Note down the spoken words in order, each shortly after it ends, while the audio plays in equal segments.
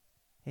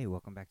Hey,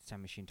 welcome back to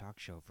Time Machine Talk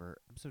Show for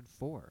episode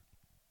 4.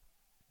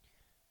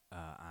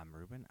 I'm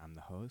Ruben, I'm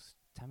the host.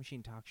 Time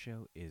Machine Talk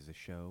Show is a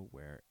show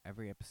where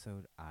every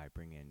episode I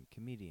bring in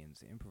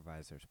comedians,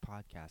 improvisers,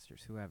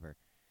 podcasters, whoever,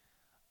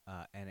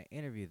 and I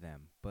interview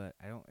them, but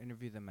I don't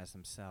interview them as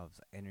themselves,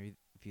 I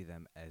interview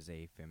them as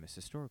a famous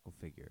historical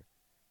figure.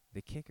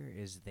 The kicker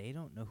is they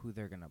don't know who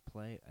they're going to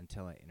play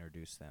until I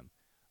introduce them.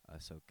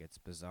 So it gets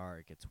bizarre,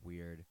 it gets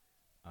weird,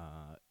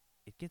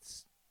 it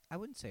gets, I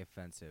wouldn't say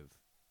offensive,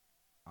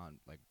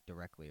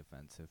 directly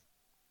offensive.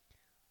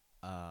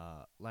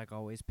 Like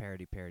always,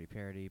 parody.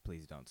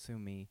 Please don't sue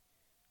me.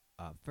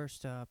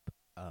 First up,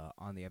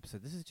 on the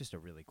episode, this is just a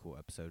really cool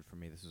episode for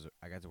me.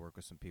 I got to work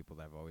with some people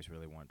that I've always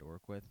really wanted to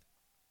work with.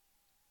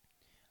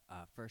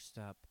 First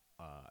up,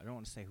 I don't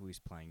want to say who he's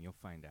playing. You'll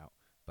find out.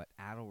 But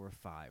Adal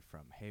Rifai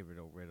from Hey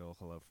Riddle Riddle,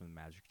 Hello from the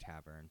Magic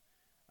Tavern.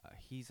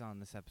 He's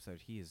on this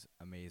episode. He is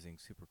amazing,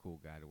 super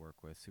cool guy to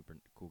work with, super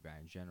cool guy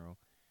in general.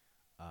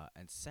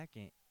 And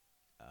second,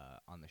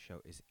 on the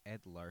show is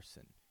Ed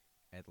Larson.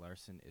 Ed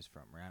Larson is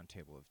from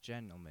Roundtable of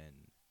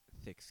Gentlemen,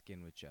 Thick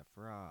Skin with Jeff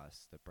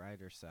Ross, The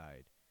Brighter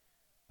Side,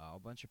 a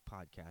bunch of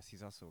podcasts.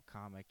 He's also a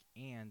comic,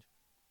 and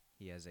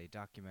he has a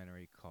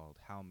documentary called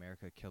How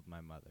America Killed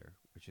My Mother,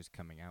 which is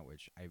coming out,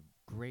 which I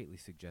greatly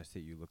suggest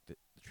that you look at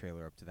the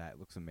trailer up to that. It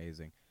looks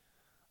amazing.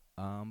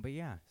 But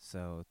yeah,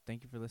 so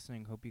thank you for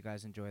listening. Hope you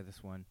guys enjoy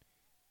this one.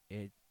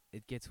 It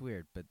gets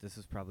weird, but this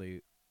is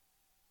probably,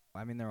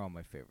 I mean, they're all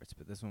my favorites,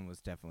 but this one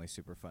was definitely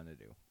super fun to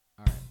do.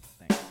 All right,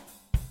 thanks.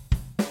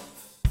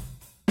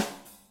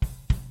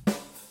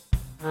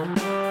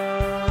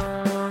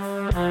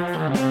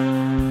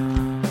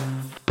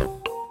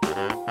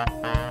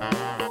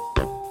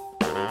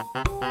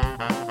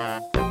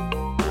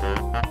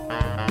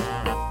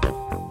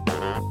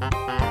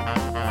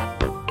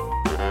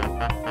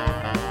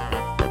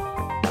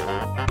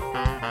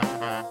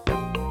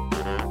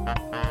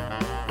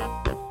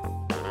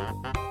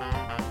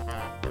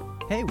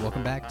 Hey,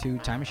 welcome back to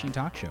Time Machine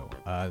Talk Show.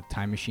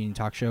 Time Machine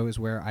Talk Show is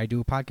where I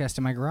do a podcast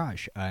in my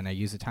garage, and I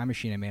use a time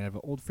machine I made out of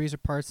old freezer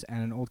parts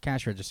and an old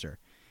cash register.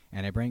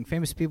 And I bring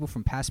famous people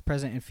from past,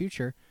 present, and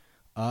future,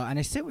 and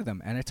I sit with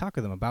them, and I talk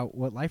with them about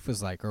what life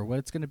was like or what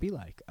it's going to be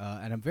like.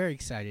 And I'm very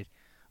excited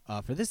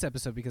for this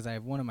episode because I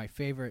have one of my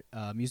favorite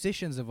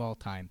musicians of all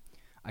time.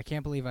 I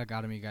can't believe I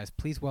got him, you guys.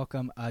 Please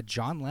welcome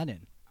John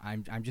Lennon.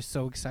 I'm just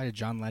so excited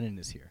John Lennon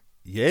is here.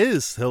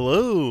 Yes,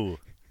 hello.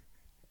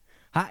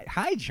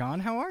 Hi,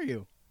 John. How are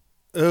you?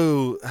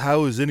 Oh,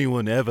 how is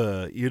anyone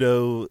ever?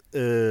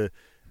 The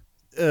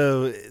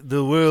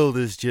world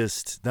is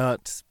just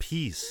not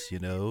peace,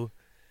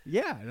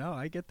 Yeah, no,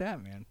 I get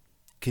that, man.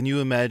 Can you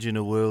imagine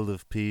a world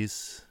of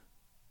peace?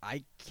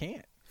 I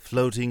can't.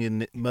 Floating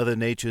in Mother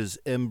Nature's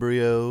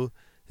embryo.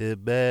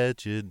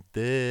 Imagine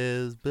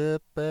there's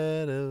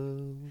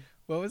better.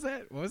 What was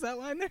that? What was that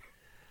line there?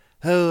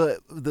 Oh,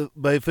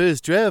 my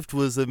first draft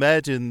was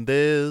imagine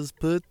there's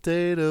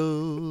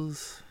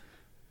potatoes.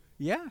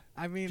 Yeah,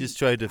 I mean, Just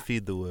trying to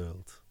feed the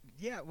world.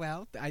 Yeah,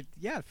 well,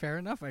 fair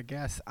enough, I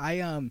guess.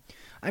 I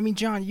mean,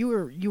 John, you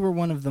were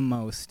one of the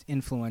most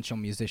influential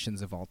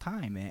musicians of all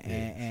time,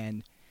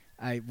 and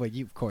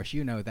of course,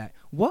 you know that.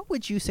 What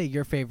would you say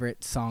your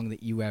favorite song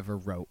that you ever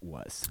wrote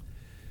was?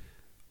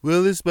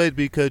 Well, this might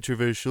be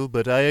controversial,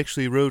 but I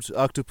actually wrote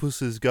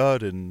Octopus's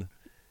Garden.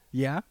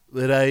 Yeah?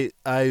 But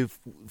I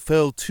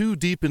fell too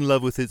deep in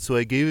love with it, so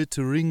I gave it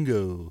to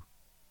Ringo.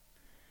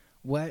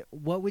 What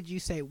would you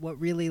say? What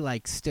really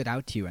stood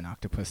out to you in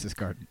Octopus's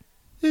Garden?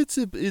 It's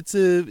not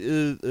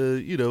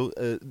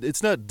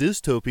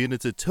dystopian.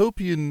 It's a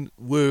topian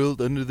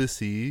world under the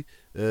sea,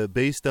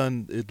 based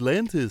on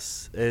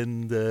Atlantis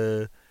and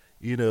in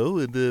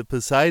the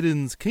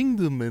Poseidon's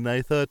kingdom. And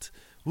I thought,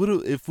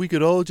 if we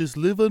could all just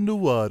live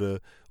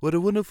underwater? What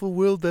a wonderful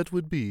world that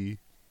would be.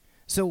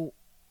 So,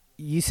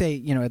 you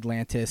say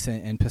Atlantis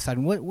and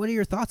Poseidon. What are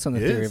your thoughts on the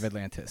theory of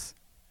Atlantis?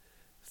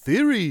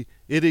 Theory,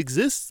 it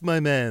exists, my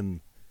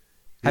man.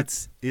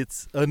 It's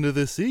under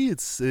the sea.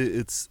 It's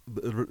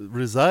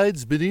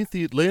resides beneath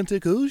the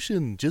Atlantic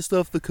Ocean, just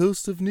off the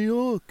coast of New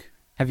York.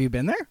 Have you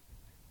been there?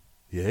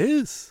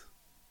 Yes.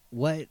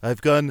 What? I've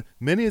gone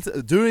many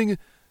during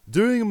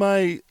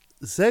my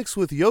sex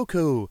with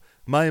Yoko.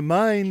 My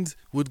mind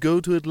would go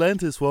to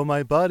Atlantis while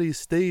my body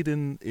stayed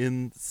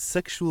in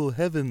sexual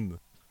heaven.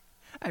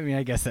 I mean,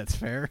 I guess that's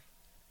fair.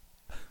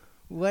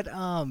 What,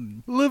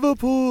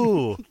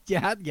 Liverpool!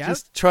 Yeah.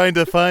 Just trying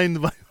to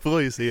find my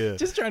voice here.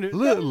 Just trying to...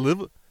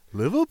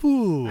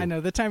 Liverpool! I know,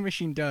 the time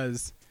machine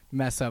does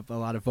mess up a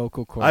lot of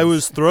vocal cords. I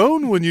was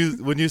thrown when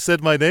you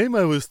said my name.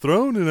 I was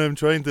thrown, and I'm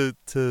trying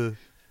to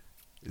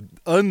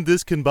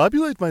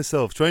undiscombobulate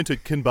myself. Trying to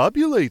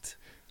combobulate.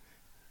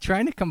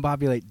 Trying to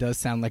combobulate does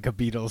sound like a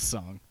Beatles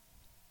song.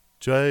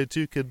 Try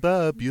to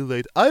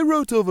combobulate. I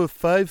wrote over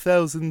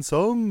 5,000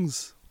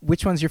 songs.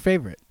 Which one's your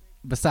favorite?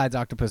 Besides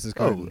Octopus's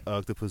Garden. Oh,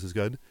 Octopus's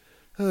Garden.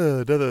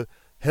 Another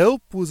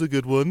Help was a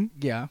good one.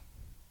 Yeah.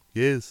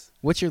 Yes.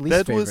 What's your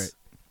least favorite?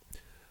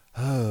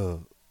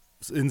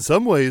 In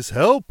some ways,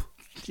 Help.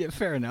 Yeah,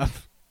 fair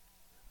enough.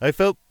 I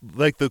felt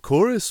like the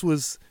chorus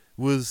was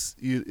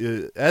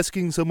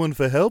asking someone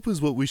for help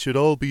is what we should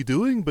all be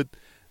doing, but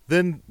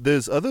then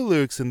there's other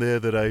lyrics in there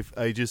that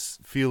I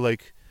just feel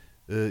like,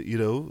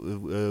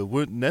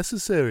 weren't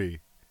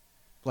necessary.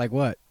 Like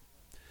what?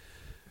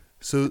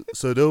 So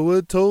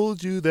Noah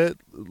told you that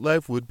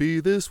life would be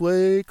this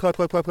way. Clap,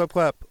 clap, clap, clap,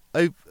 clap.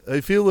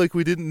 I feel like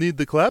we didn't need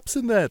the claps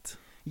in that.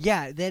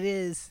 Yeah, that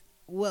is.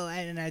 Well,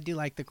 and I do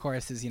like the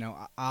choruses.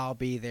 I'll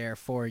be there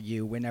for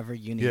you whenever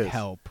you need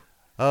help.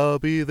 I'll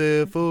be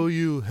there for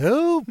you.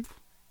 Help.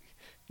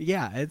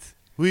 Yeah, it's.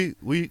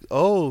 We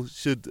all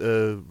should,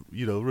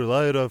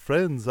 rely on our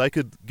friends. I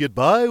could get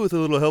by with a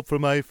little help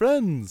from my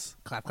friends.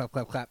 Clap, clap,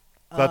 clap, clap.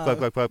 Clap, clap,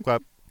 clap, clap,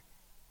 clap.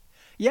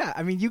 Yeah,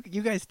 I mean,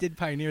 you guys did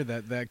pioneer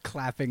the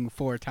clapping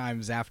 4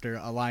 times after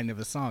a line of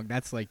a song.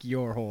 That's like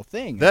your whole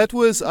thing. That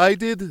was, I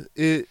did,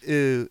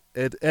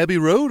 at Abbey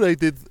Road, I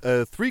did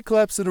 3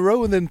 claps in a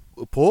row, and then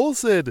Paul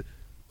said,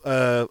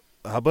 how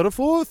about a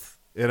 4th?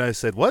 And I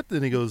said, what?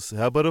 And he goes,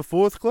 how about a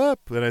 4th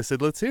clap? And I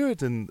said, let's hear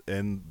it. And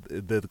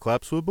the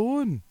claps were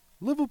born.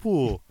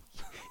 Liverpool.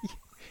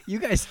 You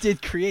guys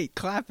did create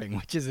clapping,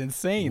 which is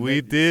insane.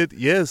 We did,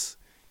 yes.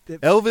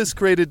 Elvis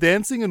created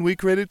dancing and we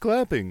created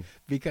clapping.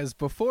 Because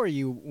before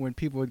when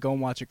people would go and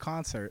watch a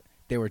concert,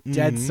 they were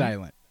dead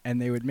silent.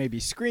 And they would maybe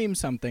scream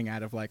something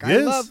out of like, I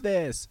love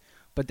this.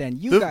 But then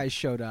you guys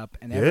showed up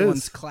and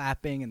everyone's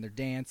clapping and they're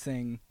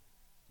dancing.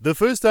 The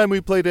first time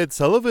we played Ed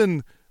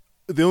Sullivan,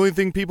 the only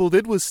thing people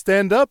did was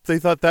stand up. They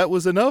thought that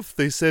was enough.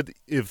 They said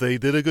if they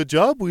did a good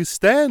job, we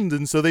stand.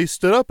 And so they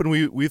stood up and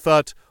we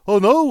thought, oh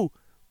no,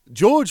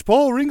 George,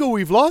 Paul, Ringo,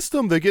 we've lost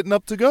them. They're getting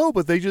up to go.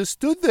 But they just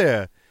stood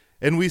there.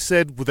 And we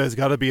said, well, there's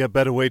got to be a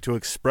better way to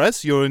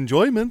express your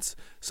enjoyments.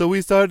 So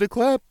we started to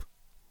clap.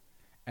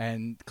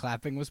 And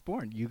clapping was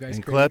born.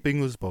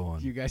 Clapping was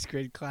born. You guys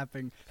created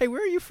clapping. Hey,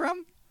 where are you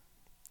from?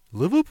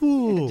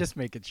 Liverpool. Just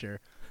making sure.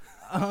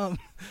 What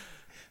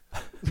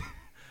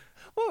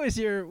was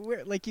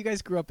you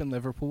guys grew up in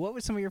Liverpool. What were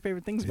some of your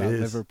favorite things about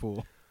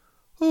Liverpool?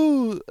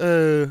 Oh,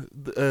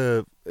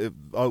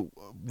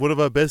 one of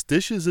our best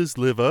dishes is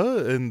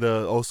liver, and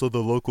also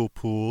the local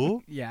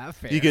pool. Yeah,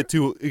 fair. It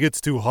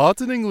gets too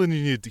hot in England,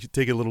 and you need to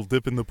take a little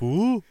dip in the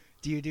pool.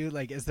 Do you do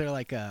is there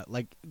like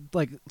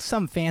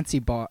some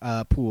fancy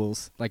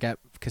pools like at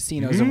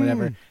casinos or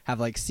whatever have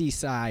like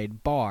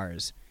seaside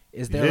bars?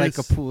 Is there like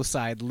a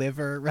poolside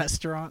liver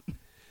restaurant?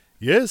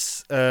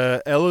 Yes,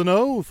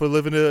 L&O for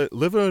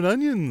liver and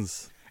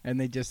onions. And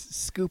they just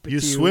scoop it. You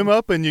swim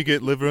up and you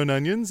get liver and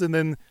onions, and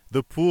then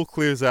the pool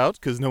clears out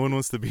because no one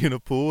wants to be in a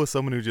pool with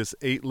someone who just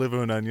ate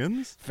liver and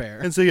onions. Fair.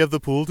 And so you have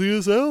the pool to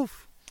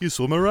yourself. You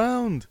swim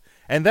around.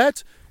 And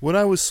that, when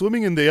I was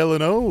swimming in the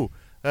L&O,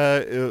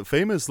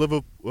 famous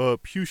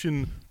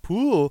Liverputian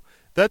pool,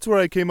 that's where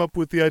I came up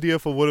with the idea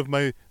for one of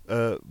my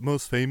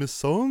most famous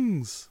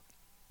songs.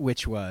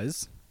 Which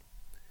was?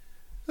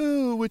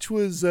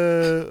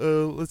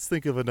 Let's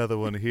think of another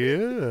one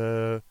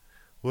here.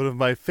 One of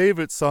my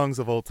favorite songs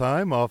of all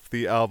time off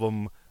the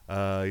album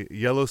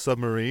Yellow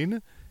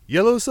Submarine.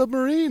 Yellow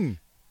Submarine.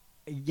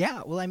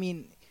 Yeah, well, I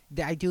mean,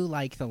 I do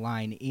like the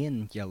line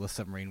in Yellow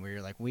Submarine where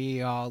you're like,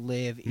 we all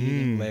live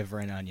eating liver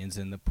and onions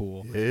in the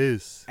pool.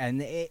 Yes.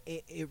 And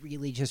it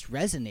really just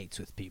resonates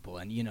with people.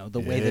 And, the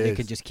way that it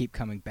could just keep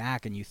coming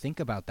back. And you think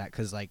about that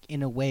because,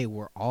 in a way,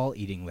 we're all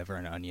eating liver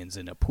and onions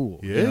in a pool.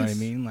 Yes. You know what I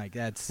mean?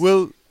 That's...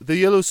 Well, the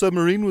Yellow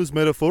Submarine was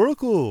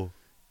metaphorical.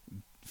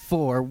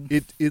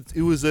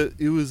 It was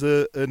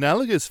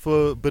analogous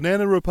for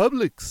banana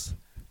republics.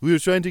 We were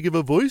trying to give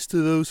a voice to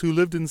those who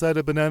lived inside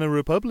a banana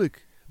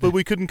republic, but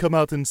we couldn't come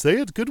out and say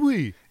it, could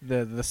we?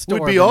 The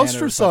store we'd be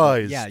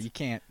ostracized. Yeah, you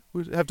can't.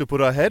 We'd have to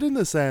put our head in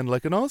the sand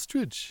like an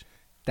ostrich.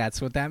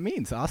 That's what that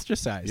means.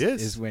 Ostracized.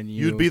 Yes, is when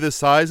you'd be the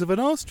size of an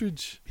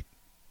ostrich,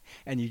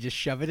 and you just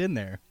shove it in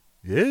there.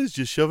 Yes,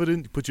 just shove it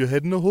in. Put your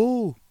head in a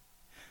hole.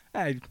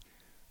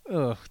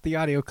 The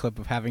audio clip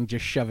of having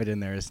just shove it in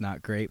there is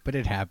not great, but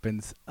it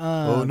happens.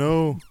 Oh,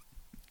 no.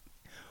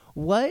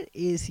 What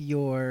is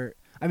your...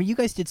 I mean, you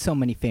guys did so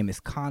many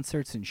famous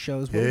concerts and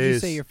shows. What would you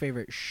say your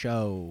favorite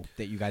show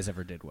that you guys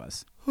ever did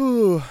was?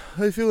 Oh,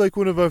 I feel like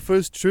one of our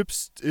first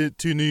trips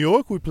to New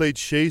York, we played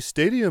Shea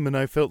Stadium, and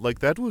I felt like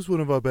that was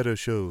one of our better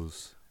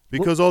shows.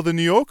 Because all the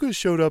New Yorkers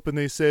showed up and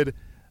they said,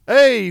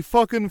 hey,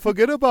 fucking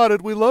forget about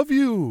it, we love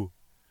you.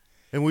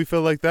 And we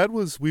felt like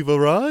we've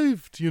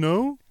arrived,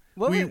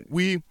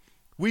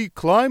 We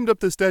climbed up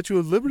the Statue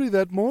of Liberty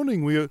that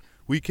morning.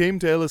 We came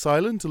to Ellis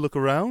Island to look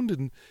around,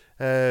 and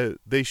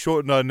they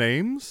shortened our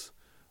names.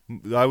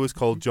 I was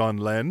called John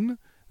Lennon.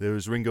 There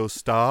was Ringo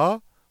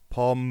Starr,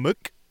 Paul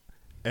Mick,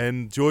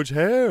 and George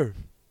Hare.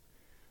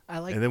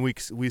 And then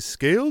we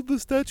scaled the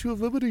Statue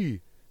of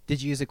Liberty.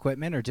 Did you use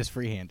equipment or just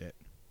freehand it?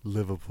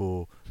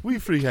 Liverpool. We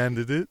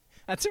freehanded it.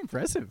 That's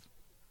impressive.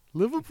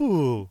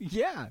 Liverpool.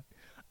 Yeah.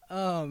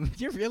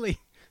 You're really...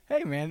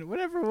 Hey, man,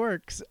 whatever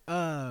works.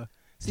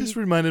 Just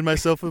reminded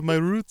myself of my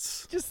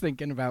roots. Just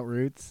thinking about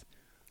roots.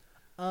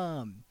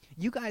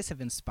 You guys have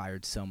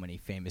inspired so many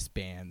famous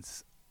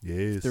bands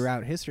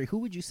throughout history. Who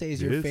would you say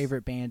is your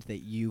favorite band that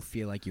you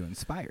feel like you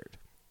inspired?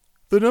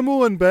 The number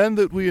one band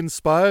that we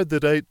inspired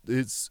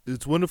it's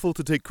wonderful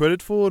to take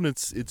credit for, and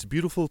it's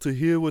beautiful to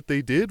hear what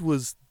they did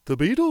was the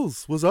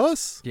Beatles, was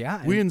us.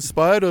 Yeah. We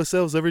inspired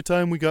ourselves every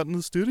time we got in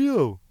the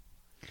studio.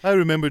 I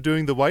remember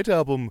during the White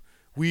Album,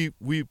 we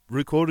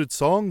recorded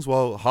songs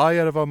while high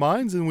out of our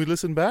minds, and we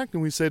listened back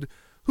and we said,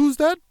 "Who's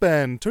that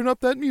band? Turn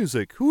up that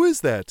music. Who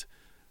is that?"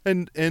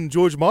 And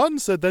George Martin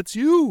said, "That's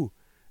you."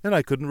 And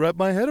I couldn't wrap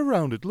my head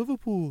around it.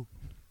 Liverpool.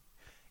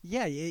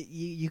 Yeah,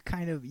 you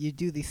kind of you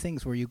do these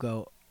things where you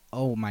go,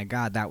 "Oh my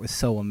God, that was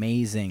so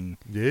amazing.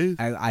 Yes.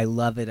 I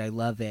love it. I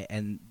love it."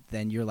 And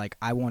then you're like,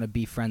 "I want to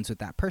be friends with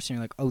that person."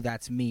 You're like, "Oh,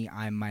 that's me.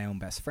 I'm my own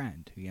best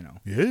friend." You know.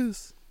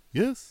 Yes.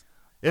 Yes.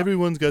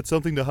 Everyone's got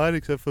something to hide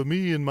except for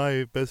me and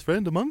my best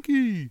friend, a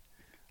monkey.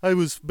 I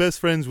was best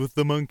friends with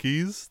the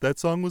Monkees. That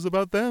song was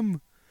about them.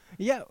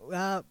 Yeah.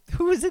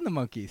 Who was in the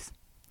Monkees?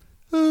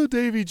 Oh,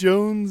 Davy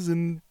Jones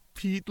and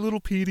little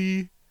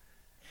Petey,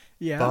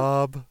 Yeah.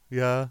 Bob.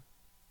 Yeah.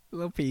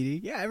 Little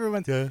Petey. Yeah.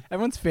 Everyone's Yeah.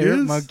 favorite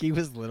Yes. monkey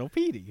was Little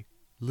Petey.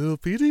 Little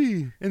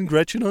Petey and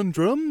Gretchen on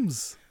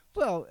drums.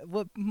 Well,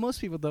 what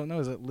most people don't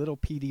know is that Little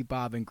Petey,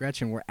 Bob, and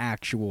Gretchen were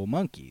actual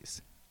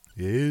monkeys.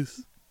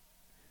 Yes.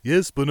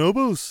 Yes,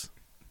 bonobos.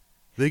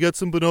 They got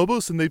some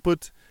bonobos and they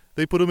put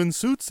them in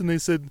suits and they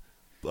said,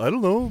 I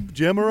don't know,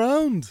 jam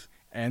around.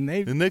 And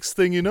they The next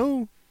thing you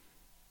know,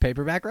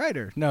 Paperback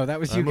Writer. No,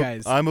 that was you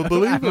guys. I'm a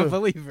believer. I'm a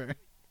believer.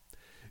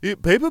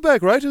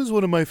 Paperback Writer is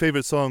one of my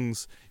favorite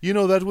songs. You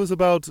know, that was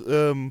about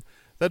John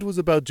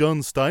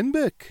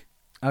Steinbeck.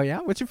 Oh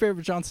yeah, what's your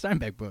favorite John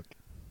Steinbeck book?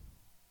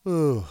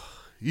 Oh,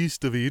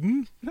 East of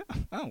Eden.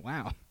 Oh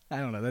wow, I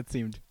don't know.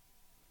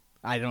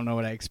 I don't know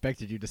what I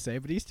expected you to say,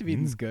 but East of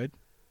Eden's good.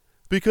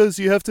 Because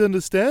you have to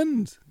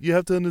understand.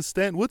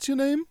 What's your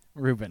name?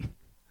 Reuben.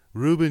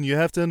 Reuben, you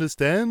have to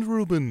understand,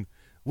 Reuben.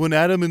 When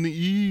Adam and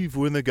Eve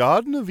were in the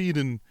Garden of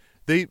Eden,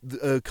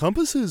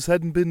 compasses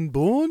hadn't been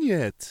born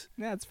yet.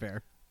 That's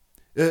fair.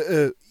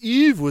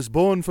 Eve was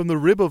born from the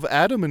rib of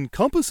Adam, and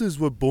compasses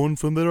were born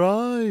from their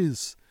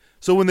eyes.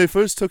 So when they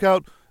first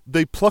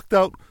they plucked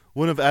out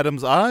one of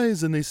Adam's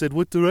eyes, and they said,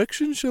 "What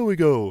direction shall we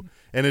go?"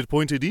 And it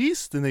pointed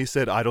east, and they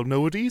said, "I don't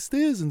know what east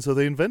is," and so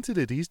they invented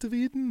it, East of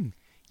Eden.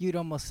 You'd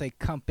almost say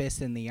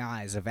compass in the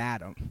eyes of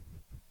Adam.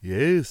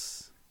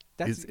 Yes.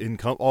 That's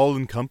It's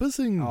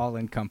all-encompassing. all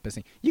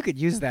encompassing. You could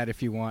use that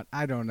if you want.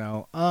 I don't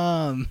know.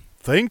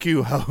 Thank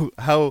you.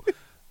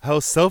 How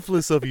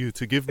selfless of you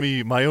to give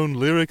me my own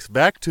lyrics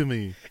back to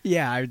me.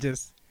 Yeah, I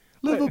just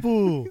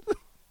Liverpool.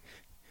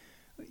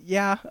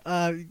 yeah.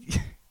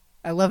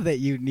 I love that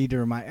you need to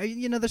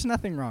remind. There's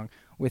nothing wrong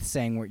with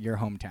saying what your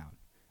hometown.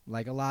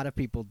 Like a lot of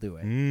people do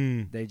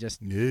it. They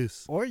just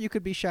Yes. Or you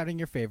could be shouting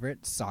your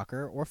favorite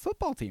soccer or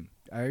football team.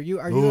 Are you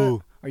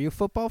Oh. a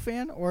football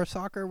fan or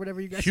soccer or whatever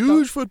you guys call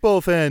Huge it?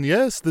 football fan,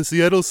 yes. The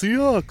Seattle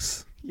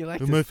Seahawks. You like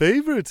They're the my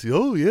favorites.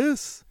 Oh,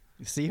 yes.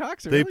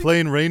 Seahawks? They Really? play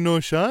in rain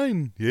nor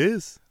shine.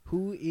 Yes.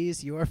 Who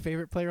is your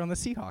favorite player on the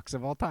Seahawks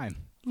of all time?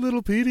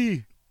 Little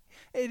Petey.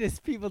 It is.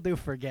 People do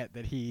forget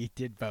that he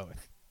did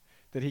both.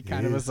 That he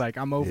kind of Yes. was like,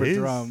 I'm over Yes.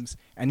 drums,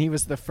 and he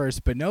was the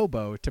first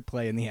bonobo to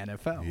play in the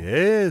NFL.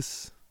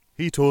 Yes.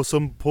 He tore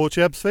some poor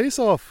chap's face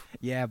off.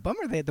 Yeah,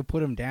 bummer they had to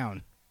put him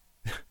down.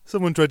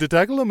 Someone tried to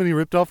tackle him and he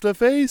ripped off their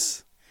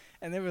face.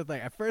 And they were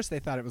like, at first they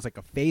thought it was like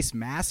a face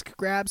mask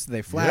grab, so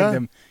they flagged Yeah.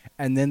 him,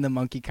 and then the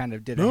monkey kind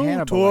of did a No,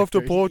 Hannibal tore off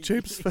the Lecter. poor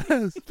chap's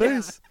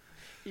face.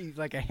 He's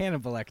like a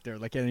Hannibal Lecter,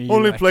 like any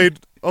Only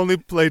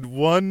played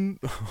one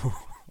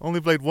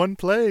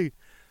play.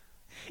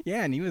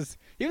 Yeah, and he was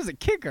a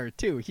kicker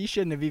too. He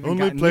shouldn't have even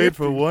Only gotten played hit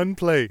for one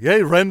play. Yeah,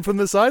 he ran from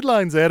the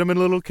sidelines. They had him in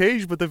a little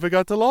cage, but they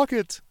forgot to lock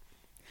it.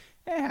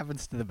 It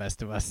happens to the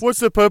best of us. What's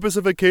the purpose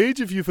of a cage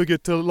if you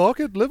forget to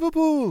lock it?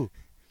 Liverpool.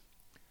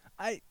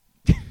 I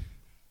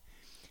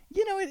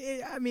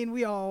mean,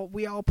 we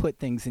all put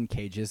things in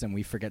cages, and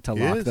we forget to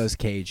lock Yes. those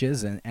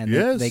cages, and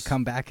Yes. they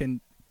come back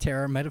and tear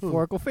our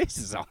metaphorical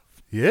faces off.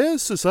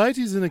 Yes,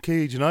 society's in a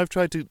cage, and I've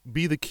tried to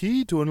be the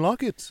key to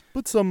unlock it.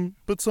 But some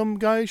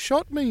guy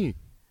shot me.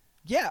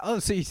 Yeah. Oh,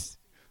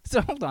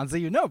 so hold on. So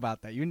you know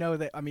about that? You know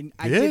that? I mean,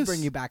 I Yes. did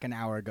bring you back an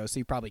hour ago, so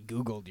you probably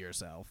Googled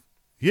yourself.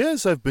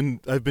 Yes, I've been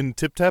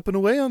tip tapping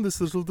away on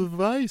this little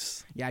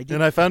device, Yeah, I did.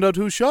 and I found out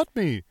who shot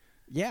me.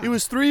 yeah. It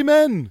was 3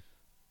 men: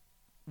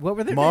 what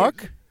were their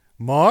names?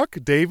 Mark,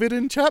 David,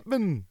 and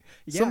Chapman.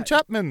 Yeah. Some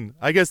Chapman.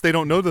 I guess they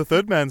don't know the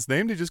third man's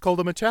name. They just called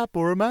him a chap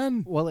or a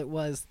man. Well,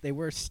 they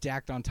were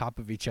stacked on top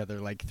of each other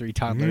like three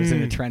toddlers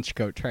in a Mm. trench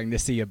coat trying to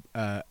see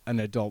an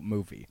adult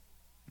movie.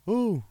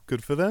 Oh,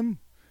 good for them.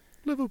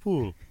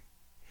 Liverpool.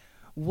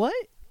 What?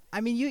 I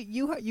mean,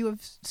 you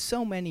have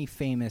so many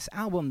famous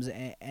albums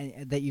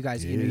and that you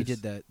guys, you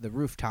Yes. did the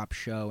Rooftop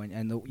Show and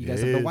you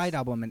guys have the Yes. White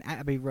Album and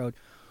Abbey Road.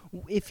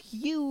 If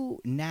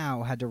you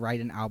now had to write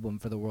an album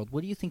for the world,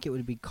 what do you think it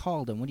would be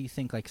called, and what do you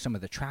think like some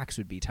of the tracks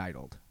would be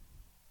titled?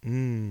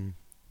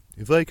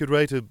 If I could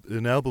write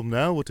an album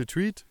now, what a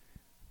treat.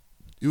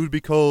 It would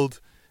be called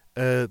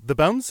The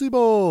Bouncy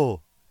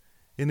Ball.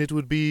 And it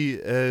would be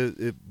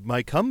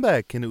my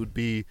comeback, and it would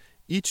be,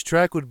 each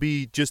track would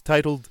be just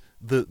titled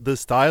the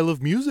style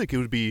of music. It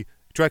would be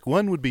Track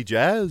 1 would be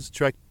jazz,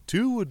 track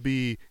 2 would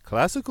be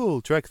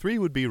classical, track 3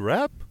 would be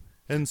rap,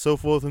 and so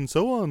forth and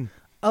so on.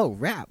 Oh,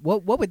 rap.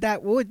 What would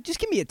that? Just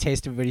give me a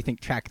taste of what you think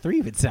track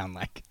 3 would sound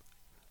like.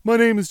 My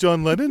name is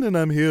John Lennon, and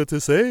I'm here to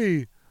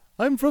say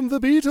I'm from the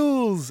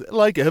Beatles,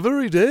 like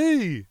every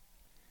day.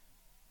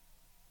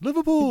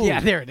 Liverpool.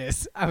 Yeah, there it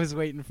is. I was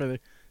waiting for the.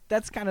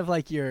 That's kind of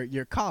like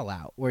your call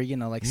out, where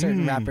like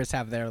certain rappers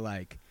have their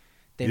like,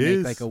 they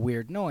make like a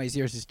weird noise.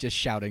 Yours is just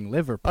shouting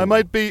Liverpool. I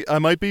might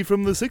be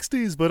from the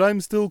 '60s, but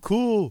I'm still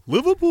cool.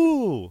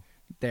 Liverpool.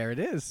 There it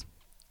is.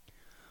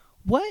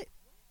 What?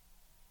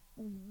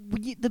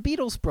 The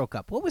Beatles broke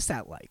up. What was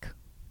that like?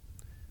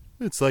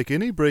 It's like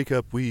any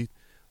breakup. We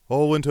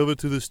all went over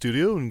to the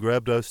studio and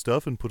grabbed our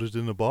stuff and put it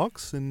in a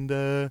box,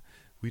 and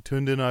we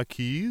turned in our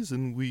keys,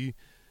 and we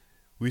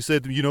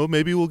said,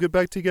 maybe we'll get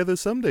back together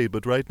someday,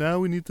 but right now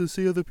we need to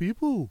see other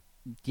people.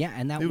 Yeah,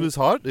 and that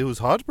it was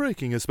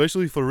heartbreaking,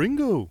 especially for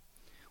Ringo.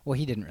 Well,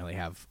 he didn't really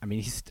have. I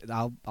mean,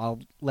 I'll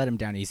let him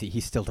down easy. He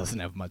still doesn't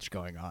have much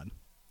going on.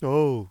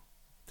 Oh,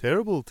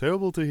 terrible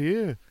to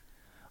hear.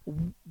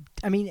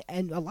 I mean,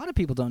 and a lot of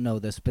people don't know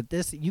this, but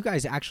you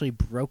guys actually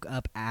broke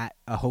up at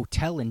a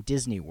hotel in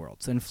Disney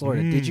World, so in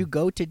Florida. Did you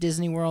go to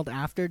Disney World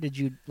after? Did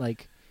you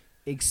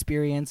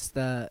experience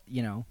the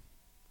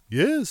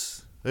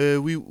Yes.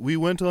 We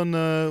went on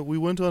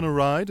a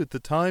ride. At the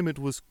time, it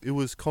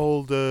was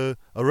called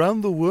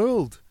Around the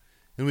World,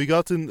 and we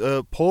got in.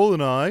 Paul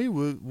and I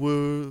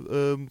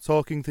were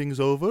talking things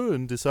over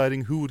and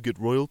deciding who would get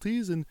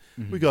royalties, and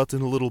we got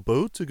in a little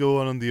boat to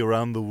go on the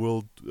Around the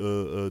World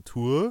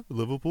tour,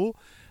 Liverpool.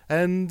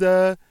 And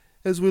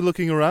as we're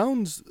looking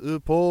around,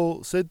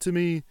 Paul said to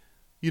me,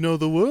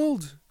 the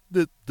world,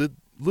 the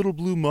little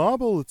blue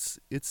marble,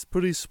 it's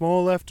pretty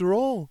small after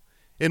all.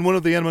 And one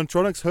of the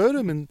animatronics heard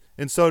him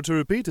and started to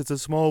repeat, "It's a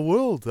small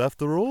world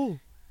after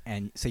all."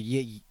 And so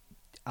a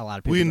lot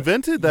of people. We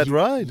invented that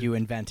ride. You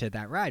invented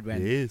that ride.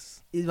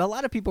 Yes. A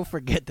lot of people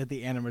forget that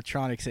the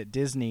animatronics at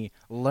Disney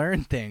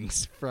learn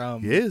things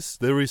from. Yes,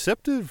 they're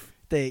receptive.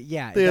 They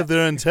have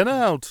their antenna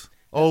out,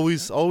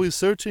 always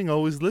searching,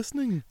 always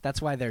listening.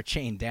 That's why they're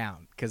chained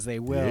down, because they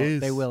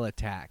will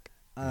attack.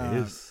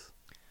 Yes.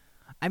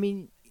 I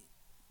mean,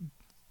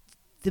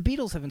 the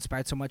Beatles have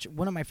inspired so much.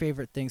 One of my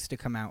favorite things to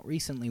come out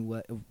recently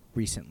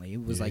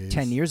was like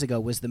 10 years ago,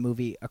 was the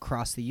movie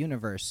Across the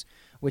Universe,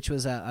 which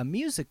was a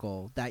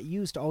musical that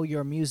used all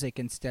your music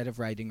instead of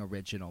writing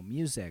original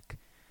music.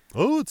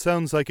 Oh, it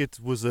sounds like it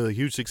was a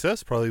huge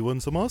success. Probably won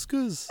some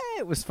Oscars.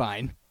 It was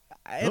fine.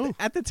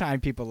 At the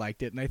time, people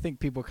liked it, and I think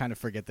people kind of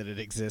forget that it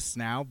exists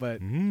now,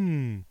 but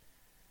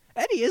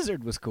Eddie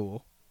Izzard was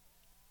cool.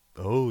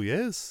 Oh,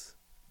 yes.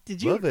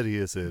 Love Eddie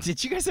Izzard.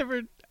 Did you guys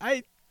ever...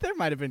 There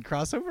might have been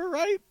crossover,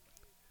 right?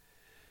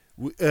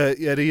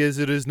 Eddie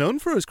Izzard is known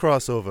for his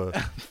crossover.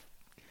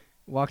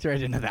 Walked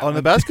right into that on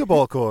the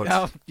basketball court.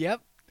 Oh,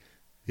 yep.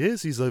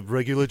 Yes, he's a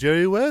regular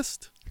Jerry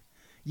West.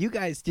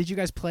 Did you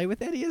guys play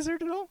with Eddie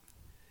Izzard at all?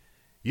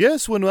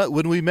 Yes, when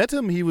we met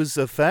him, he was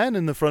a fan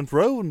in the front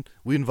row, and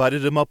we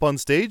invited him up on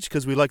stage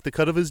because we liked the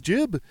cut of his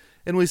jib.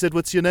 And we said,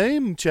 "What's your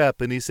name,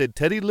 chap?" And he said,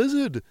 "Teddy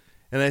Lizard."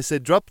 And I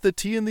said, "Drop the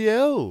T and the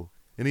L."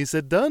 And he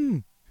said,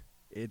 "Done."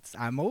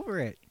 I'm over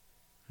it.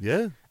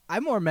 Yeah. I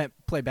more meant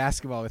play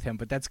basketball with him,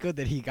 but that's good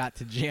that he got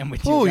to jam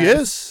with you. Oh, guys.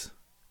 Yes.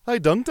 I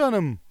dunked on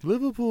him.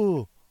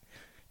 Liverpool.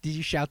 Did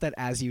you shout that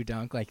as you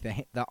dunk, like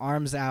the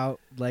arms out,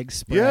 legs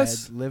spread,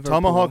 yes.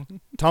 Liverpool?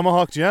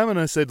 Tomahawk jam, and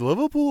I said,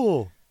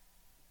 "Liverpool."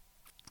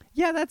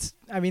 Yeah,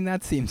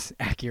 that seems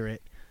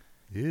accurate.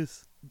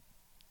 Yes.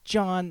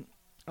 John,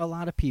 a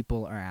lot of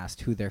people are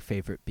asked who their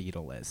favorite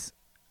Beatle is.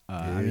 Yes.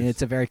 I mean,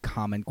 it's a very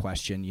common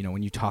question.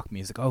 When you talk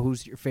music,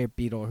 who's your favorite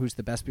Beatle or who's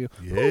the best Beatle?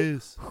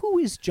 Yes. Who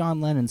is John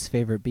Lennon's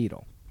favorite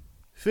Beatle?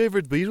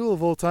 Favorite Beatle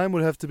of all time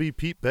would have to be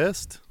Pete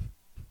Best.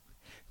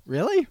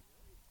 Really?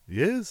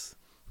 Yes.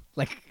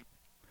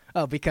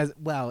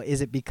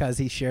 Is it because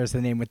he shares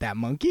the name with that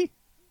monkey?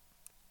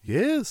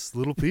 Yes,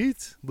 Little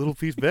Pete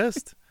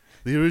Best,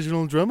 the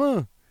original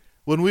drummer.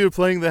 When we were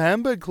playing the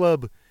Hamburg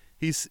Club,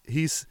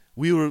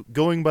 we were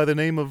going by the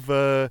name of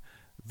the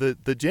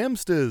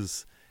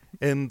Jamsters.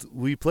 And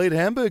we played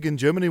Hamburg, and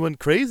Germany went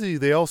crazy.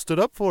 They all stood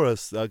up for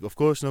us. Of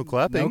course, no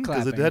clapping,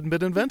 because it hadn't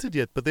been invented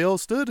yet. But they all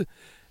stood.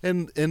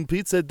 And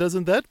Pete said,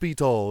 "Doesn't that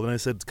beat all?" And I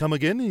said, "Come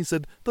again?" And he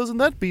said, "Doesn't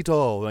that beat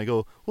all?" And I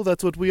go, "Well,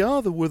 that's what we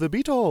are. We're the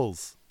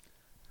Beatles."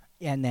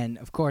 And then,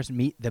 of course,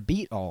 Meet the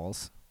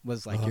Beatles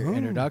was like your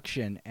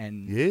introduction.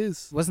 And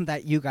yes. Wasn't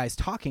that you guys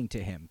talking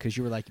to him? Because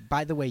you were like,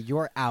 "By the way,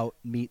 you're out.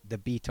 Meet the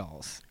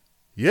Beatles."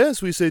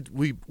 Yes, we said,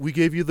 we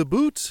gave you the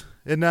boot.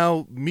 And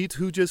now meet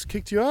who just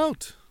kicked you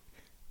out.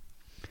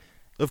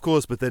 Of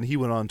course, but then he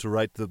went on to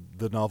write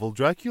the novel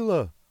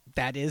Dracula.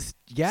 That is,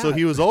 yeah. So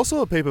he was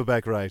also a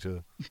paperback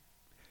writer.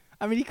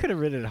 I mean, he could have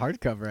written it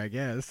hardcover, I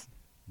guess.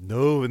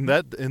 No, in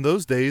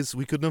those days,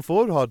 we couldn't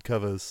afford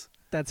hardcovers.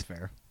 That's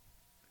fair.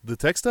 The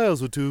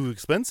textiles were too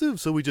expensive,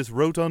 so we just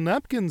wrote on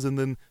napkins and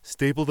then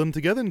stapled them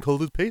together and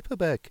called it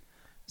paperback.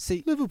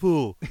 See,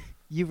 Liverpool.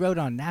 You wrote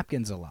on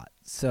napkins a lot.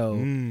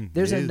 So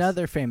there's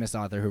another famous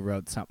author who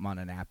wrote something on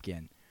a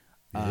napkin.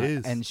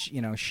 Yes. And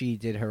she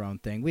did her own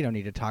thing. We don't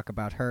need to talk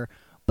about her,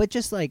 but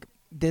just like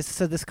this.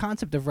 So this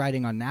concept of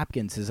writing on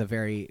napkins is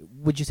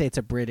would you say it's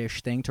a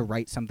British thing to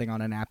write something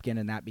on a napkin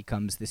and that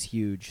becomes this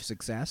huge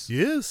success?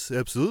 Yes,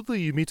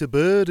 absolutely. You meet a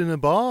bird in a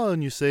bar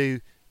and you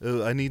say,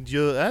 I need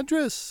your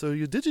address or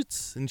your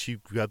digits. And she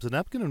grabs a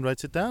napkin and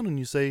writes it down and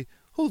you say,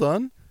 hold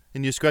on.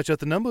 And you scratch out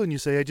the number and you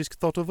say, I just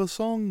thought of a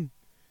song.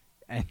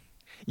 And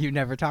you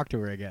never talk to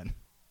her again.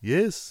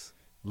 Yes,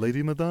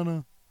 Lady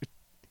Madonna.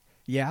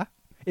 Yeah?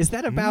 Is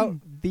that about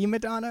the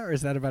Madonna or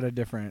is that about a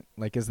different,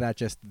 is that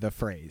just the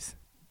phrase?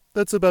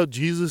 That's about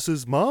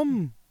Jesus'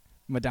 mom.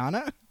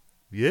 Madonna?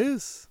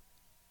 Yes.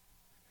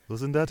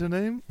 Wasn't that her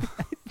name?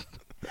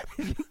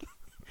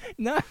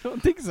 No, I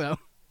don't think so.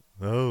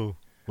 Oh.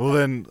 Well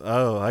then,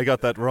 I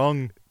got that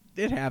wrong.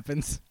 It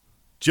happens.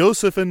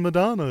 Joseph and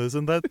Madonna,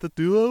 isn't that the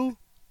duo?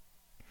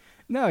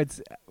 No,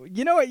 it's,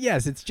 you know what?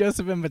 Yes, it's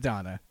Joseph and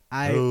Madonna.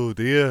 Oh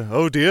dear.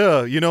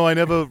 I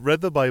never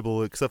read the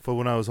Bible except for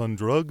when I was on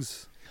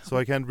drugs, so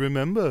I can't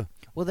remember.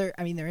 Well, there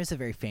is a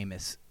very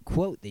famous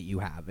quote that you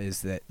have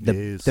is that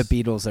Yes. the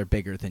Beatles are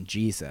bigger than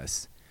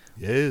Jesus.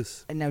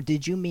 Yes. And now,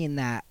 did you mean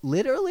that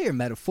literally or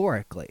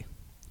metaphorically?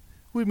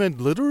 We meant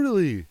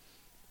literally.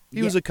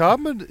 He was Yeah. a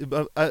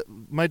carpenter.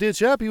 My dear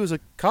chap, he was a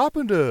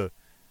carpenter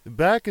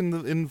back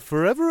in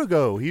forever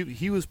ago.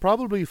 He was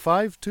probably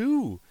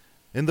 5'2".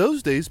 In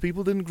those days,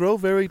 people didn't grow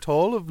very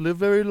tall or live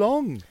very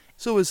long.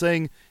 So we're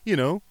saying,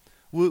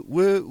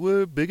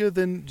 we're bigger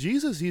than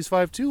Jesus. He's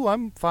 5'2".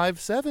 I'm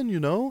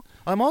 5'7".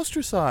 I'm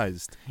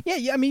ostracized.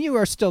 Yeah, I mean, you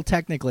are still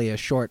technically a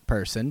short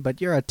person,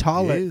 but you're a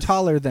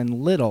taller than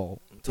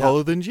little.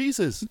 Taller than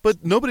Jesus.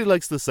 But nobody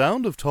likes the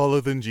sound of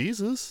taller than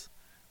Jesus.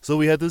 So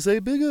we had to say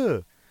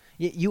bigger.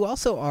 You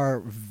also are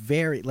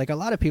very, a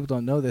lot of people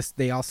don't know this,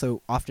 they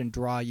also often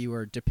draw you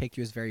or depict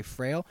you as very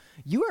frail.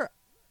 You are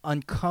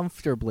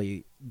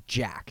uncomfortably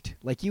jacked.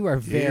 You are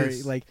very,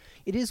 Yes.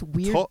 It is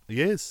weird.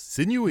 Yes,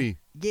 sinewy.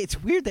 Yeah,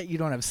 it's weird that you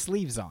don't have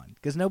sleeves on,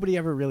 because nobody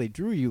ever really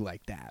drew you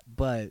like that,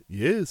 but...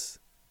 Yes.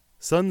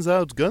 Sun's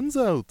out, guns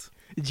out.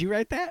 Did you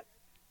write that?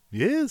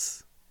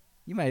 Yes.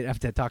 You might have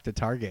to talk to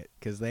Target,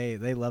 because they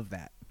love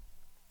that.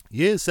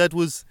 Yes, that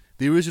was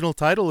the original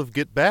title of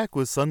Get Back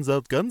was Sun's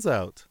Out, Guns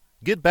Out.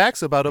 Get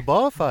Back's about a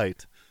bar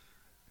fight.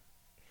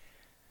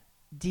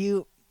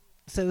 So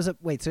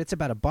it's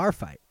about a bar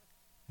fight.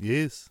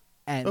 Yes.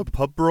 And A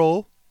pub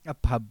brawl. a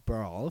pub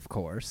brawl, of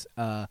course.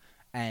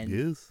 And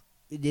Yes.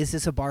 is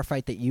this a bar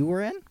fight that you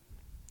were in?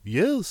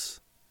 Yes.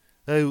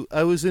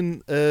 I was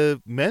in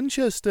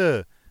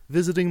Manchester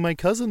visiting my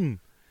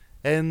cousin,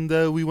 and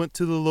we went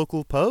to the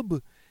local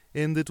pub,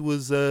 and it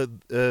was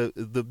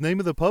the name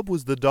of the pub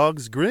was The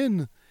Dog's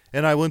Grin,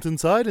 and I went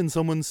inside, and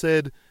someone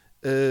said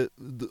a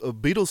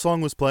Beatles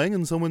song was playing,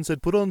 and someone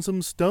said, "Put on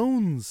some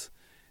Stones,"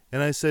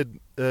 and I said,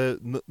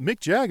 "Mick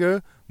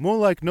Jagger, more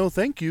like no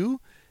thank you,"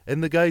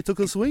 and the guy took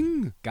a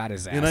swing, Got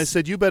his ass. and I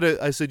said, "You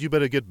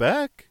better get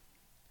back."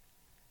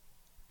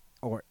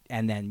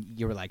 And then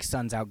you were like,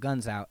 "Sun's out,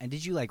 guns out." And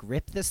did you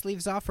rip the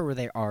sleeves off, or were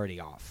they already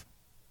off?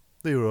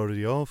 They were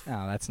already off.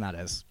 Oh, that's not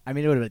as. I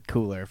mean, it would have been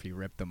cooler if you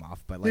ripped them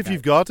off. But If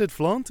you've got it,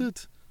 flaunt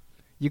it.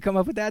 you come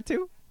up with that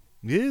too,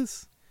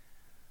 Yes.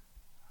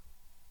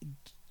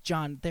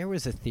 John. There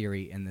was a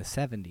theory in the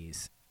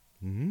 '70s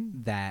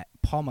Mm-hmm. that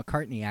Paul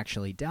McCartney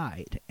actually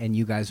died, and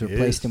you guys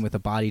replaced him with a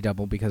body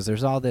double because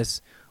there's all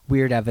this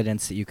weird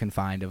evidence that you can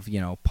find of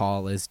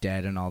Paul is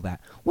dead and all that.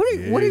 What are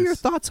your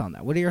Yes. thoughts on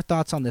that? What are your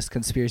thoughts on this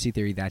conspiracy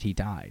theory that he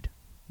died?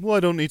 Well,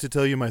 I don't need to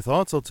tell you my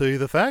thoughts. I'll tell you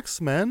the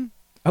facts, man.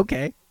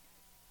 Okay.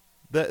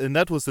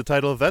 That was the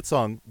title of that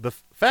song, The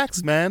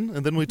Facts Man,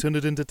 and then we turned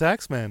it into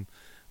Taxman.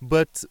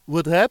 But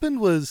what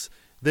happened was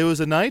there was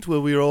a night where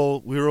we were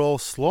all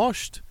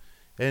sloshed,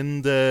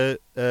 and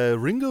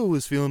Ringo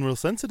was feeling real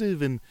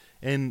sensitive,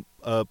 and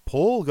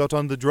Paul got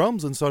on the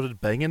drums and started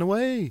banging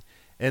away,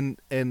 and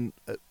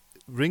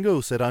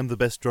Ringo said, "I'm the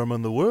best drummer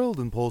in the world,"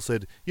 and Paul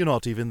said, "You're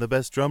not even the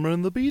best drummer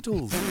in the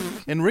Beatles."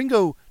 And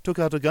Ringo took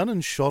out a gun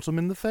and shot him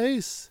in the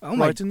face,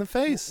 right in the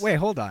face. Wait,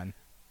 hold on.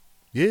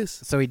 Yes,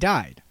 So he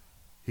died.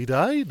 he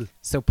died.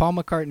 So Paul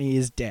McCartney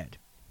is dead.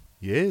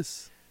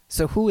 Yes.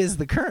 So who is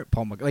the current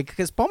Paul McCartney?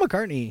 Because Paul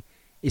McCartney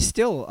is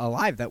still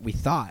alive that we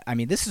thought. I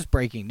mean, this is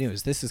breaking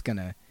news. This is going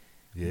to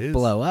Yes.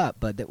 blow up.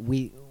 But that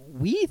we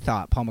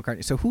thought Paul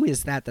McCartney. So who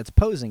is that's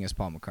posing as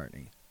Paul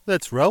McCartney?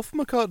 That's Ralph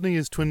McCartney,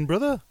 his twin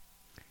brother.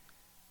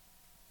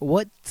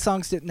 What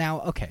songs did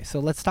now? Okay, so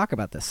let's talk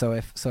about this. So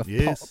if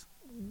Yes. Paul,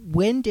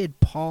 when did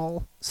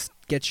Paul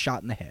get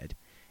shot in the head,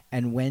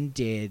 and when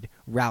did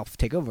Ralph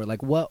take over?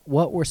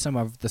 What were some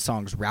of the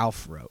songs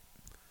Ralph wrote?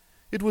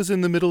 It was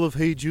in the middle of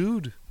Hey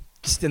Jude.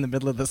 Just in the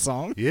middle of the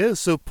song? Yes,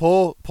 so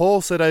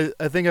Paul said,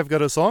 I think I've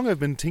got a song. I've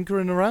been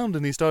tinkering around.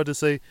 And he started to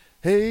say,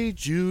 "Hey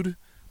Jude."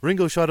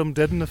 Ringo shot him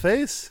dead in the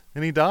face,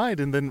 and he died.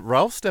 And then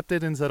Ralph stepped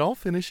in and said, "I'll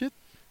finish it."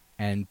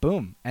 And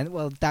boom. And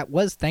well, that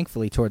was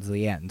thankfully towards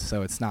the end,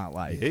 so it's not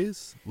like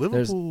Yes,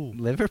 there's Liverpool.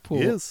 Liverpool.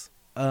 Yes.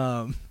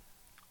 Um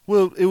Well,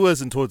 Well, it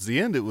wasn't towards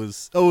the end. It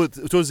was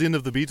towards the end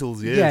of the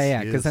Beatles. Yes, yeah.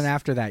 Because yes. then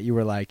after that, you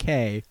were like,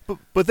 "Hey,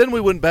 But then we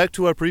went back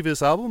to our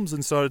previous albums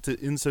and started to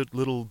insert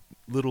little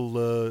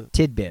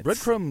tidbits."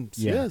 breadcrumbs.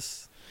 Yeah.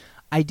 Yes.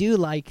 I do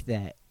like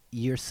that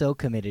you're so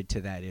committed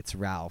to that. It's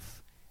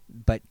Ralph,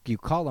 but you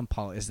call him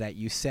Paul. Is that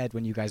you said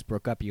when you guys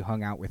broke up, you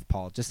hung out with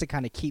Paul just to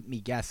kind of keep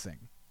me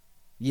guessing?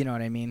 You know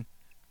what I mean?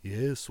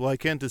 Yes. Well, I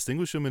can't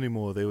distinguish them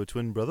anymore. They were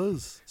twin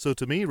brothers. So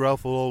to me,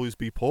 Ralph will always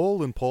be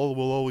Paul, and Paul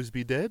will always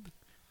be dead.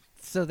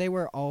 So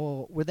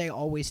were they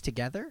always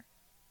together?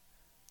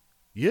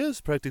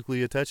 Yes,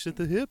 practically attached at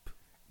the hip.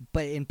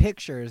 But in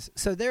pictures,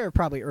 so there are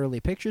probably early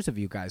pictures of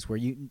you guys where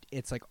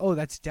it's like, oh,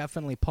 that's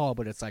definitely Paul,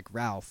 but it's like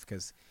Ralph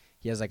because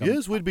he has like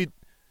Yes, we'd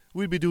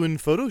be doing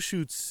photo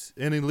shoots,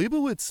 and in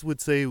Leibowitz would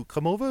say,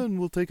 "Come over and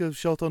we'll take a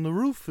shot on the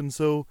roof." And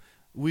so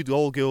we'd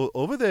all go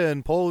over there,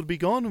 and Paul would be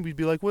gone, and we'd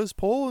be like, "Where's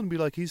Paul?" And be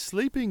like, "He's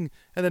sleeping."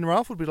 And then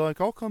Ralph would be like,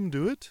 "I'll come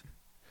do it."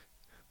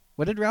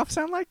 What did Ralph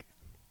sound like?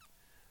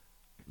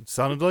 It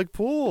sounded like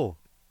Paul.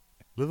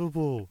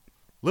 Liverpool.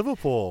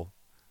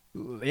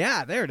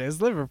 Yeah, there it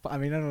is, Liverpool. I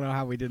mean, I don't know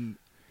how we didn't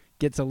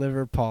get to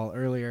Liverpool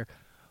earlier.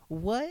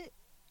 What?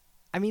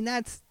 I mean,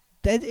 it's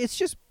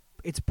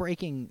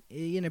breaking.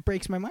 It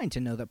breaks my mind to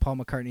know that Paul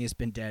McCartney has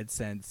been dead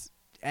since,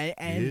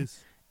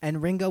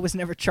 and Ringo was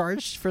never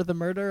charged for the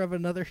murder of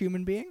another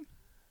human being.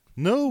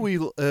 No, we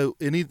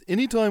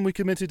any time we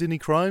committed any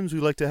crimes, we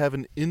like to have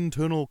an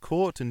internal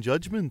court and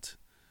judgment.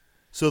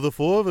 So the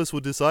four of us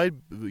would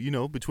decide,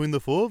 between the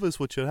four of us,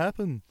 what should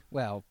happen.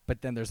 Well,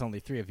 but then there's only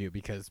three of you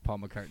because Paul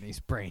McCartney's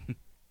brain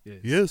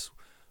is... Yes.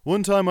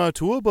 One time our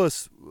tour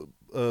bus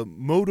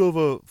mowed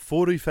over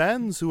 40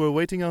 fans who were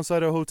waiting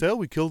outside our hotel.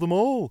 We killed them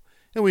all.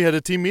 And we had a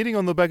team meeting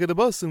on the back of the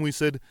bus, and we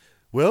said,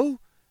 well,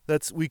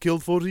 we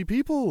killed 40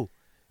 people.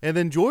 And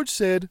then George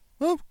said,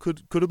 oh,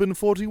 could have been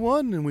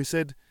 41. And we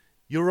said,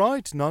 you're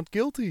right, not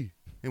guilty.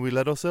 And we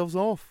let ourselves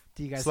off.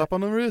 Do you guys Slap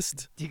on the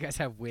wrist. Do you guys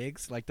have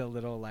wigs, like the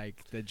little,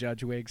 the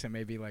judge wigs, and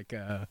maybe like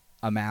a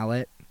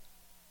mallet?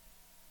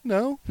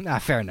 No. Nah,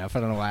 fair enough. I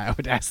don't know why I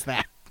would ask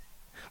that.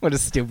 What a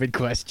stupid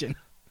question.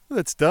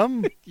 That's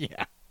dumb.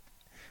 Yeah.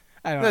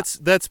 I don't know.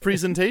 That's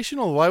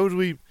presentational. Why would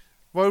we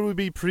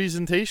be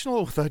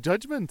presentational with our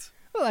judgment?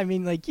 Well, I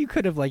mean, you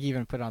could have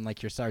even put on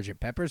your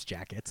Sergeant Pepper's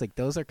jackets.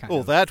 Those are kind of.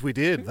 Oh, that we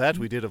did. That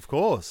we did, of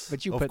course.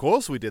 But of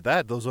course we did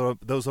that. Those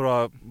are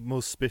our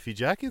most spiffy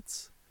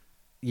jackets.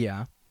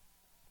 Yeah.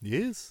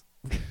 Yes.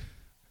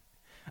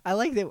 I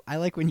like that. I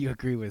like when you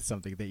agree with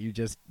something that you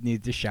just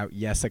need to shout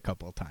yes a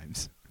couple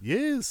times.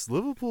 Yes,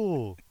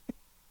 Liverpool.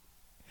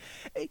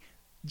 Hey,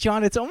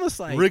 John, it's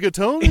almost like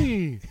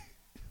rigatoni.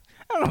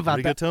 I don't know about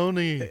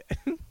rigatoni.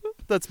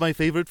 That's my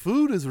favorite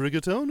food is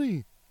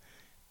rigatoni.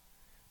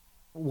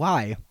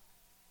 Why?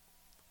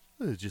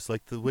 Just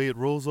like the way it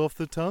rolls off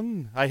the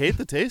tongue. I hate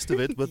the taste of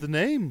it, but the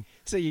name.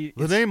 The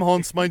name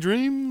haunts my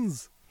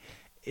dreams.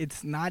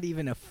 It's not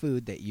even a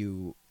food that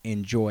you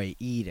enjoy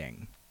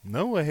eating.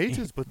 No, I hate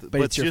it, but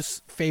it's your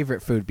just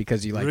favorite food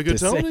because you like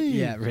rigatoni. To say,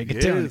 yeah,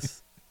 rigatoni.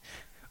 Yes.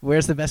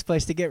 Where's the best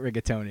place to get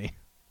rigatoni?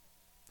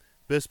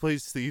 Best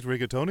place to eat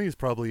rigatoni is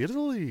probably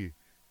Italy.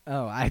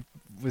 Oh, I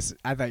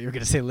thought you were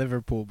going to say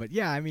Liverpool, but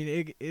yeah, I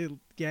mean,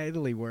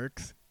 Italy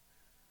works.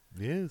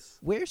 Yes.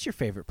 Where's your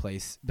favorite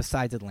place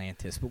besides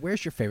Atlantis? But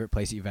where's your favorite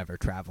place you've ever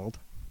traveled?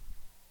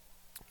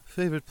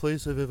 Favorite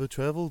place I've ever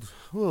traveled?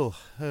 Well,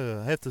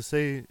 I have to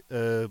say,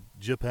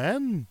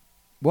 Japan.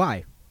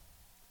 Why?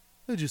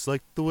 I just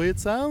like the way it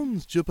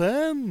sounds.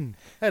 Japan.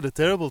 Had a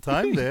terrible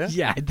time there.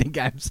 Yeah, I think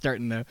I'm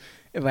starting to.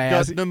 If I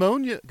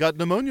got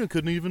pneumonia.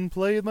 Couldn't even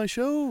play at my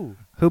show.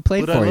 Who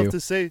played but for I you? Love to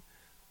say,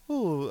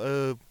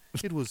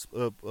 it was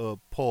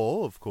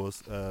Paul, of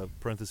course.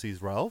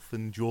 Parentheses Ralph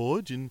and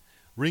George and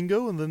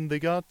Ringo, and then they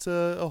got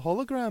a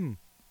hologram.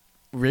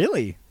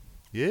 Really?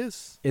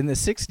 Yes. In the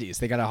 '60s,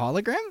 they got a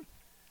hologram.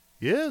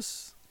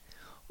 Yes.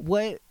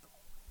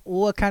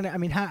 What kind of? I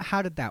mean,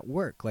 how did that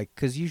work?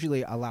 Because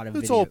usually a lot of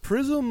it's all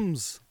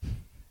prisms.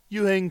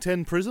 You hang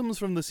 10 prisms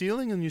from the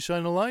ceiling and you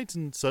shine a light,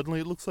 and suddenly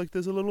it looks like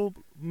there's a little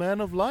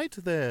man of light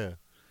there.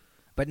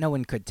 But no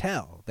one could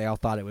tell. They all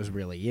thought it was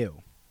really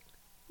you.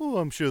 Oh,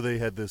 I'm sure they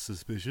had their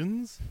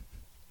suspicions.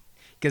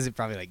 Because it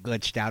probably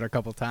glitched out a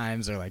couple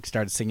times or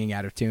started singing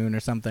out of tune or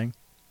something.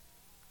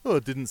 Oh,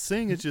 it didn't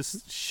sing. It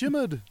just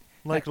shimmered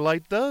like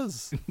light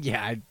does.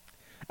 Yeah.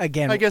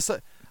 Again, I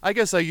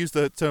guess I used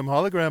the term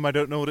hologram. I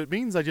don't know what it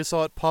means. I just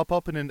saw it pop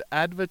up in an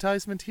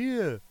advertisement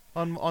here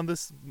on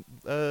this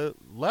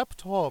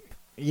laptop.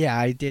 Yeah,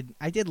 I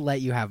did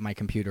let you have my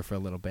computer for a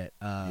little bit.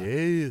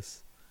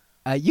 Yes.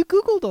 You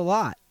Googled a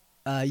lot.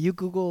 You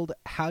Googled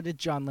how did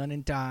John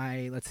Lennon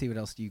die? Let's see what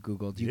else you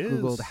Googled. You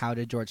Googled how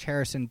did George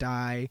Harrison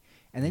die?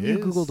 And then you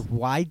Googled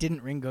why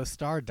didn't Ringo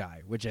Starr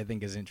die, which I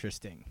think is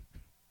interesting.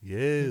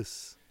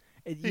 Yes.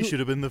 He should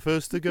have been the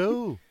first to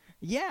go.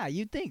 Yeah,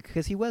 you'd think,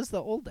 because he was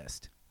the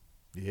oldest.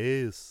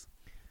 Yes.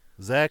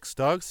 Zach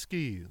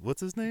Starsky.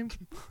 What's his name?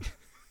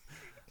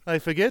 I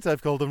forget.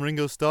 I've called him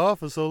Ringo Starr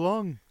for so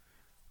long.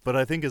 But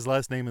I think his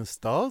last name is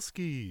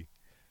Starsky.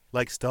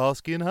 Like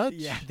Starsky and Hutch.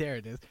 Yeah, there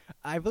it is.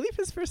 I believe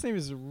his first name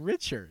is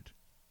Richard.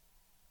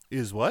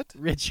 Is what?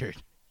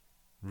 Richard.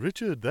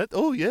 Richard. That.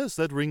 Oh yes,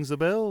 that rings a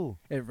bell.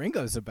 And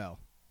Ringo's a bell.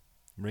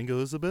 Ringo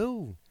is a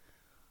bell.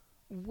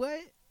 What?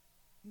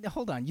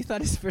 Hold on. You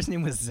thought his first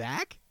name was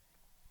Zach?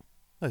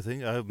 I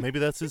think maybe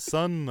that's his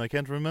son. I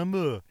can't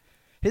remember.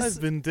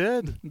 I've been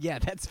dead. Yeah,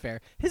 that's fair.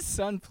 His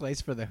son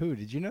plays for the Who.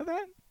 Did you know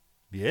that?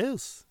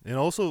 Yes, and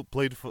also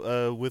played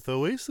with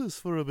Oasis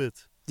for a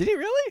bit. Did he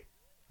really?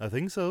 I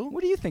think so.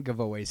 What do you think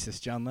of Oasis,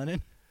 John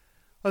Lennon?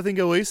 I think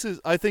Oasis.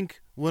 I think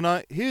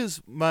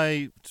here's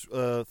my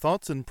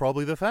thoughts and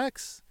probably the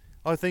facts.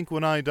 I think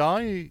when I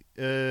die,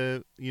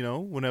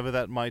 whenever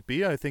that might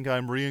be, I think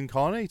I'm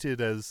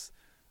reincarnated as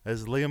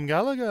Liam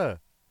Gallagher,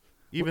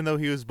 even though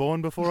he was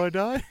born before I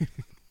die.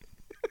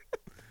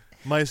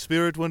 My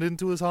spirit went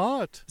into his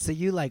heart. So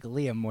you like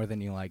Liam more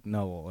than you like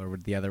Noel, or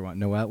the other one?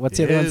 Noel? What's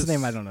the other one's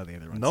name? I don't know the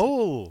other one.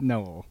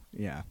 Noel.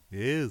 Yeah.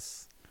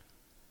 Yes.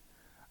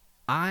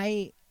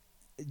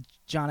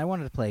 John, I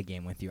wanted to play a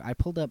game with you. I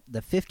pulled up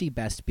the 50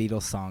 best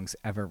Beatles songs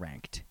ever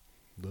ranked.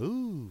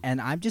 Ooh. And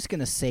I'm just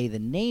going to say the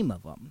name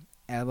of them.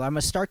 I'm going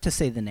to start to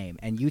say the name,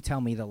 and you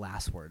tell me the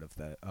last word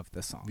of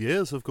the song.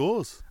 Yes, of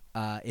course.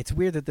 It's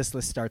weird that this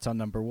list starts on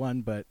number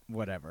 1, but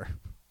whatever.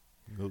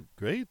 Oh,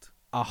 great.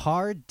 A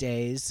Hard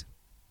Day's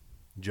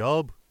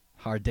Job.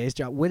 Hard Day's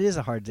Job. What is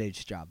a hard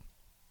day's job?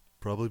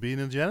 Probably being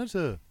a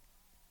janitor.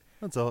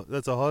 That's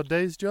a hard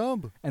day's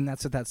job. And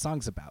that's what that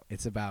song's about.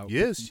 It's about...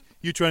 Yes,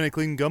 you're trying to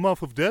clean gum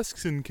off of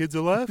desks and kids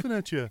are laughing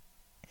at you.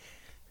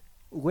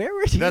 Where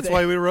were you? That's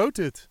why we wrote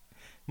it.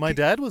 My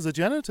dad was a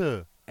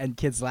janitor. And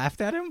kids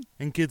laughed at him?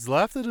 And kids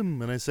laughed at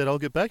him, and I said, I'll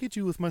get back at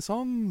you with my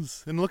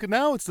songs. And look at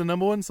now, it's the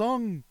number 1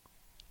 song.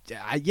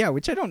 Yeah,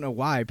 which I don't know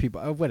why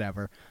people...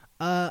 whatever.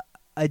 A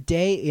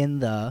day in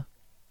the...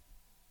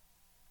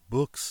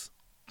 Books.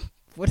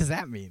 What does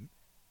that mean?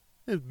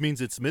 It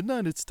means it's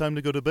midnight, it's time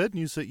to go to bed, and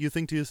you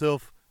think to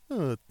yourself,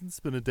 oh, it's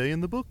been a day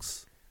in the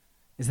books.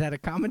 Is that a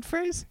common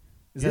phrase?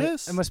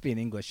 Yes. It must be an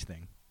English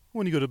thing.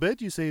 When you go to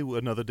bed, you say,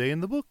 another day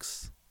in the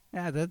books.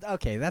 Yeah,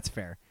 okay, that's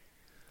fair.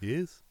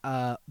 Yes.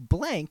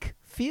 Blank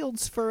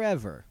Fields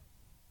Forever.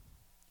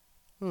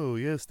 Oh,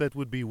 yes, that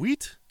would be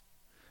wheat.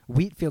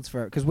 Wheat Fields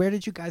Forever. Because where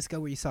did you guys go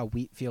where you saw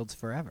Wheat Fields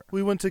Forever?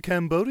 We went to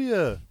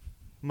Cambodia,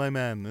 my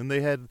man, and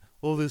they had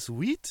all this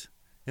wheat.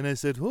 And I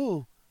said,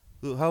 oh,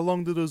 how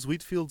long do those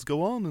wheat fields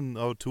go on? And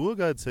our tour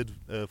guide said,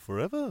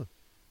 forever.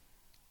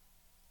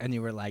 And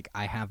you were like,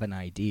 I have an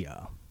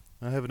idea.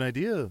 I have an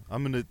idea.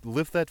 I'm going to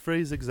lift that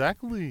phrase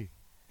exactly.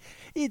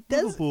 It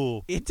does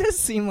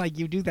seem like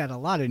you do that a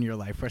lot in your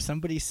life, where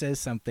somebody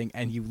says something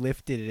and you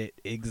lifted it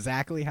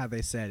exactly how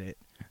they said it.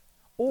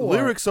 Or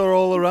lyrics are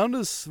all around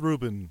us,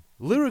 Ruben.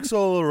 Lyrics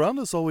all around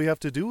us. All we have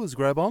to do is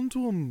grab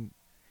onto them.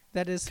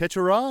 That is catch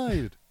a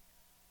ride.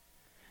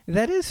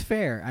 That is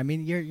fair. I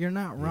mean, you're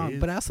not wrong.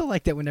 But I also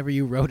like that whenever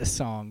you wrote a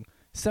song,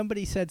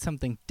 somebody said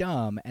something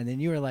dumb, and then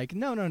you were like,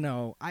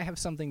 no, I have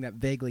something that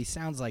vaguely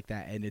sounds like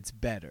that, and it's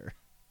better.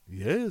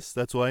 Yes,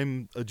 that's why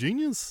I'm a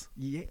genius.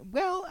 Yeah,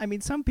 well, I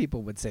mean, some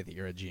people would say that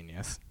you're a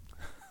genius.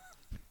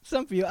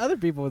 Other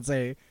people would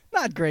say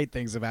not great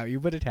things about you,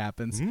 but it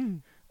happens.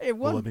 Hey,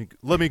 well,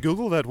 let me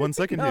Google that 1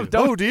 second. No, here.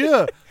 Oh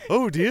dear!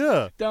 Oh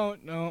dear!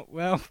 Don't know.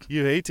 Well,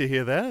 you hate to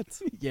hear that.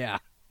 Yeah.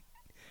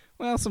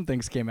 Well, some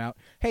things came out.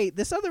 Hey,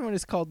 this other one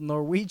is called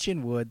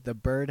Norwegian Wood. The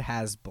bird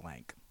has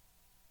blank.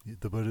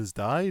 The bird has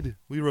died.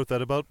 We wrote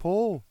that about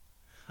Paul.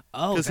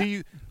 Oh,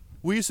 because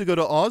we used to go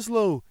to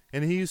Oslo,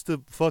 and he used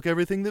to fuck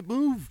everything that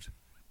moved,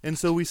 and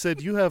so we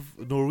said, "You have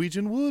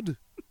Norwegian wood."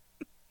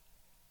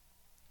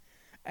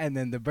 And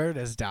then the bird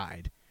has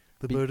died.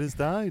 The bird has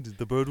died.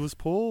 The bird was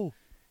Paul.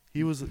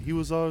 He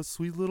was our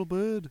sweet little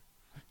bird.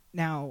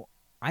 Now,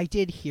 I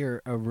did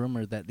hear a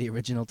rumor that the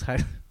original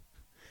title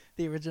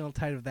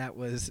of that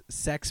was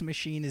 "Sex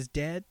Machine is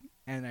Dead,"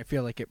 and I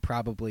feel like it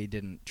probably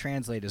didn't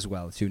translate as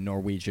well to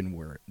Norwegian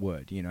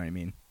wood. You know what I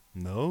mean?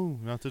 No,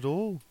 not at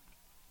all.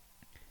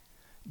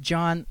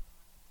 John,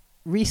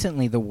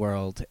 recently the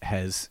world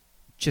has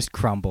just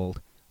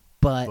crumbled,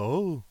 but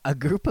a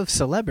group of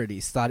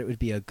celebrities thought it would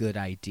be a good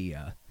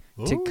idea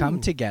to come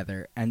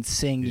together and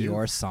sing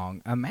your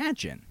song,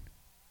 Imagine.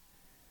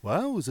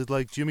 Wow, is it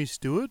like Jimmy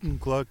Stewart and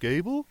Clark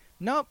Gable?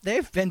 Nope,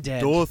 they've been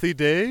dead. Dorothy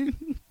Day?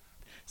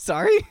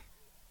 Sorry?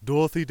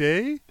 Dorothy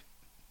Day?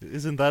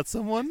 Isn't that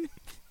someone?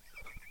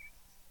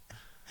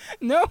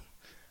 No,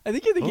 I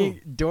think you're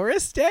thinking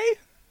Doris Day?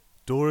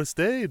 Doris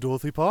Day,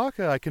 Dorothy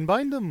Parker, I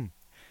combined them.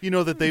 You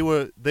know that they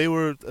were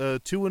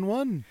 2 in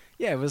 1.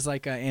 Yeah, it was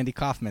like an Andy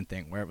Kaufman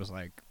thing where it was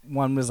like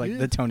one was like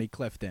the Tony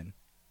Clifton.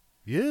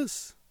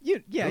 Yes.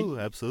 Oh,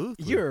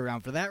 absolutely. You were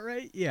around for that,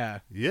 right? Yeah.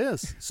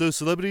 Yes. So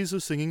celebrities are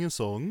singing a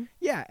song.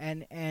 Yeah,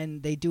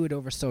 and they do it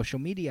over social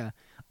media.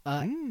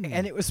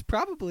 And it was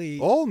probably...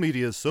 All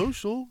media is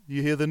social.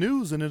 You hear the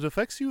news and it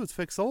affects you. It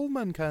affects all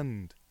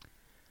mankind.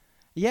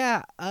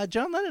 Yeah,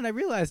 John Lennon, I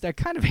realized I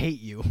kind of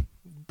hate you.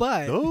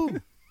 But... Oh.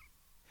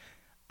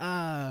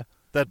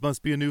 That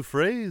must be a new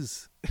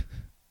phrase.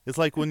 It's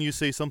like when you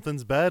say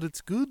something's bad,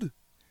 it's good.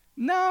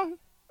 No.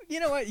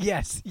 You know what?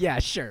 Yes. Yeah,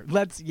 sure.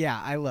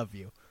 I love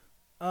you.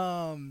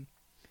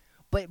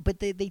 But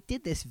they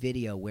did this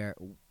video where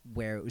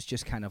it was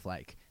just kind of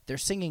like they're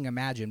singing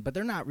Imagine, but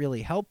they're not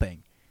really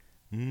helping.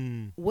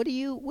 What do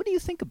you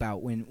think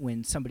about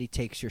when somebody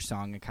takes your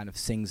song and kind of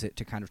sings it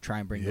to kind of try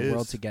and bring the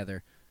world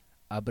together,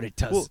 but it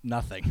does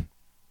nothing?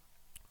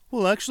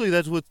 Well, actually,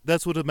 that's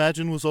what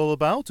Imagine was all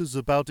about. Is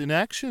about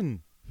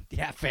inaction.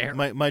 Yeah, fair.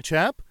 My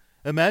chap,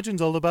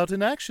 Imagine's all about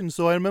inaction.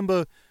 So I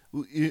remember,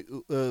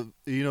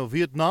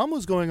 Vietnam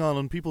was going on,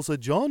 and people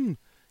said, "John,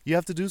 you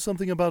have to do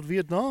something about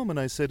Vietnam." And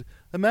I said,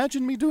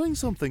 "Imagine me doing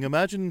something.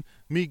 Imagine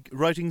me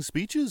writing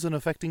speeches and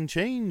affecting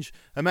change.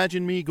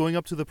 Imagine me going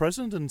up to the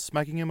president and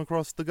smacking him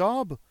across the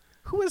gob."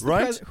 Who was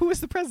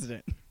the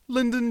president?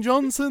 Lyndon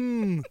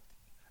Johnson.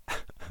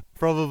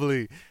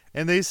 Probably.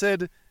 And they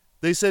said,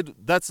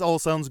 "That all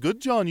sounds good,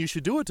 John. You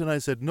should do it." And I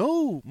said,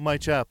 "No, my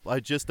chap,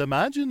 I just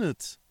imagine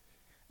it."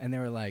 And they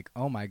were like,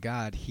 "Oh my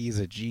God, he's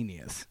a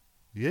genius."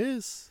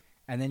 Yes.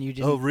 And then you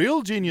just a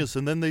real genius.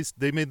 And then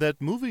they made that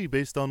movie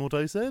based on what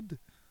I said.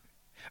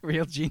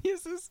 Real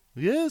geniuses?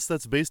 Yes,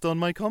 that's based on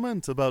my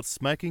comment about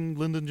smacking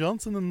Lyndon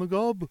Johnson in the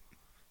gob.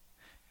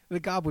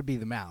 The gob would be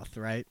the mouth,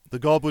 right? The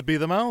gob would be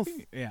the mouth.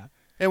 Yeah.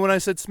 And when I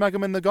said smack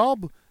him in the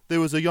gob, there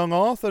was a young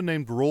author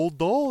named Roald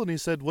Dahl, and he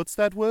said, "What's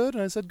that word?"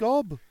 And I said,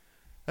 "Gob."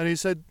 And he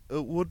said,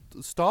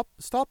 stop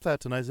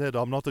that." And I said,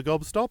 "I'm not a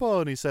gob stopper."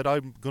 And he said,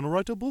 "I'm going to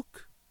write a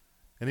book."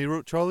 And he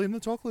wrote Charlie and the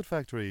Chocolate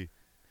Factory.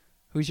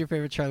 Who's your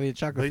favorite Charlie and the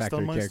Chocolate Based Factory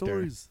on my character?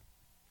 stories.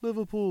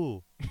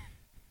 Liverpool.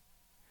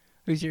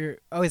 Who's your...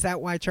 Oh, is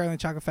that why Charlie and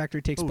the Chocolate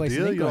Factory takes place in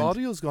England? England? Your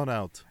audio's gone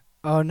out.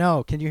 Oh,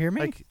 no. Can you hear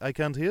me? I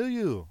can't hear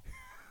you.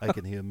 I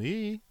can hear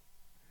me.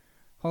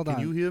 Hold on.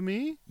 Can you hear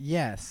me?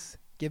 Yes.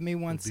 Give me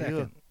 1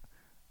 dear.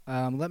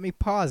 second. Let me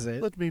pause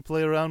it. Let me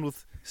play around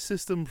with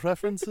system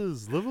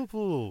preferences.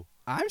 Liverpool.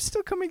 I'm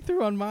still coming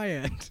through on my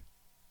end.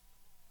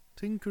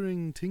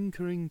 Tinkering,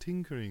 tinkering,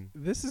 tinkering.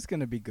 This is going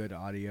to be good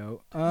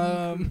audio.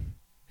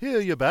 Here,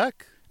 you're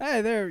back.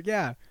 Hey, there,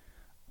 yeah.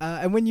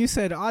 And when you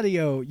said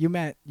audio, you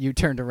meant you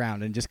turned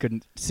around and just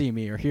couldn't see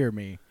me or hear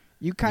me.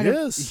 You kind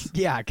Yes. of...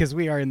 Yeah, because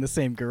we are in the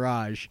same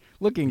garage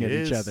looking at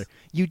each Yes. other.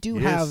 You do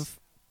Yes.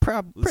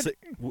 have...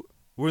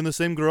 We're in the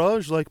same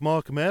garage like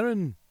Mark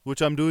Maron, which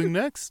I'm doing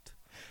next.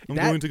 I'm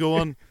That- going to go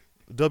on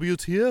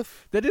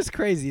WTF. That is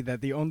crazy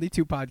that the only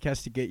two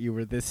podcasts to get you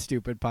were this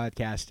stupid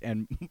podcast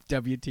and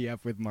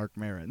WTF with Mark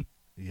Maron.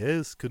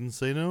 Yes, couldn't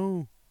say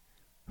no.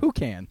 Who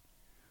can?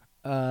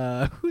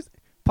 Who's...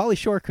 Pauly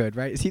Shore could,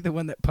 right? Is he the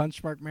one that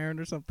punched Mark Maron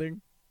or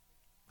something?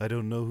 I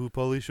don't know who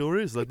Pauly Shore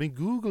is. Let me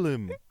Google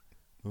him.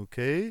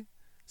 Okay.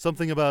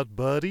 Something about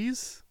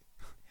buddies.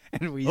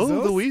 And Weasels?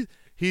 Oh,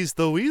 he's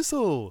the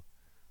weasel.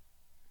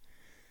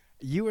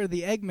 You are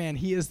the Eggman,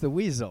 he is the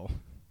Weasel.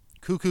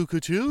 Cuckoo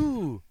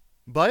cuckoo.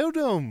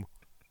 Biodome.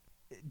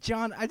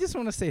 John, I just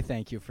want to say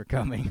thank you for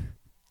coming.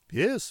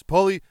 Yes,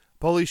 Pauly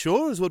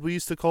Shore is what we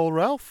used to call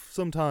Ralph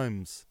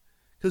sometimes.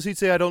 Because he'd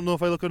say, "I don't know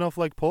if I look enough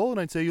like Paul," and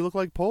I'd say, "You look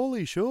like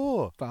Pauly,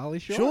 sure. Pauly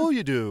Shore? Sure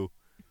you do."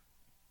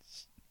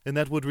 And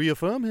that would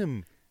reaffirm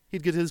him.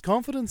 He'd get his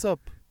confidence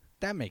up.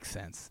 That makes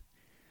sense.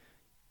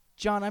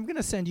 John, I'm going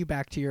to send you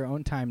back to your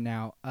own time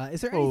now.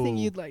 Is there anything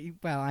you'd like...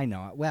 Well, I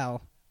know it.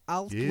 Well,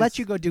 I'll let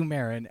you go do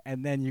Marin,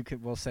 and then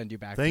we'll send you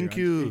back. Thank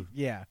you.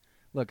 Yeah.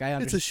 Look, I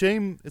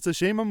understand. It's a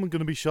shame I'm going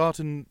to be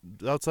shot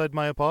outside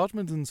my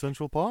apartment in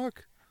Central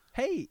Park.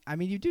 Hey, I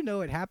mean, you do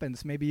know it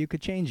happens. Maybe you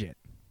could change it.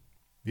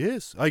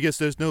 Yes, I guess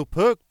there's no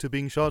perk to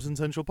being shot in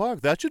Central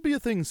Park. That should be a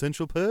thing,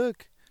 Central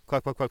Park.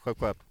 Clap, clap, clap, clap,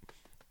 clap.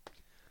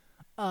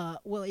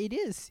 Well, it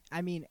is.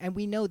 I mean, and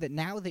we know that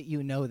now that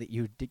you know that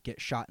you did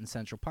get shot in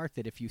Central Park,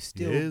 that if you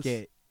still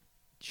get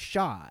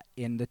shot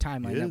in the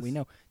timeline that we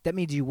know, that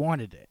means you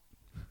wanted it.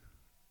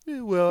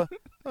 Yeah, well,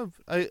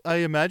 I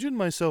imagine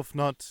myself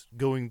not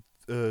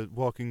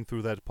walking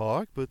through that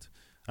park, but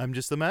I'm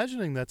just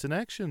imagining that's an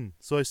action.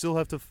 So I still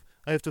have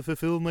to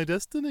fulfill my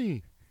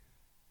destiny.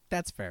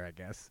 That's fair, I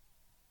guess.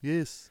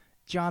 Yes.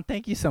 John,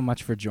 thank you so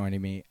much for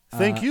joining me.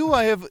 Thank you.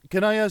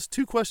 Can I ask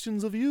 2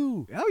 questions of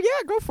you? Oh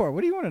yeah, go for it.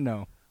 What do you want to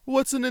know?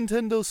 What's a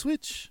Nintendo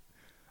Switch?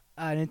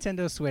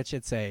 Nintendo Switch.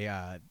 It's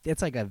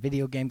like a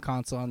video game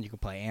console, and you can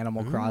play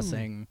Animal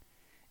Crossing.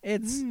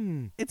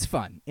 It's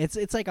fun.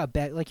 It's like a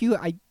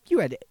you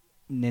had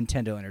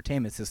Nintendo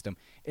Entertainment System.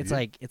 It's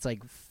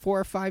like 4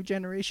 or 5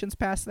 generations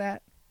past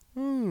that.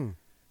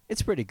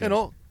 It's pretty good.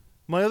 And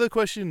my other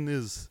question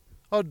is,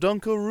 are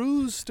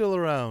Dunkaroos still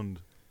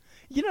around?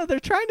 You know, they're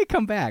trying to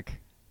come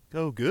back.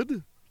 Oh,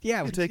 good.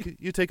 Yeah,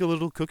 You take a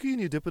little cookie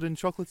and you dip it in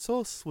chocolate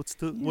sauce. What's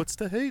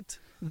to hate?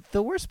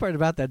 The worst part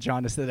about that,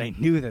 John, is that I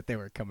knew that they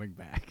were coming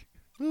back.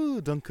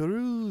 Ooh,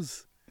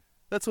 Dunkaroos.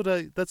 That's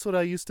what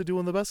I used to do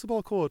on the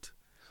basketball court.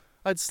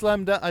 I'd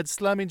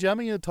slammy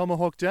jammy a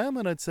tomahawk jam,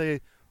 and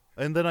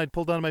and then I'd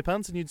pull down my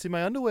pants and you'd see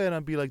my underwear, and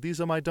I'd be like, "These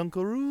are my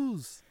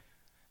Dunkaroos."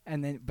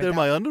 And then they're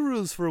my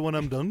underoos for when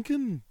I'm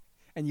dunking.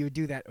 And you would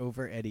do that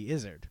over Eddie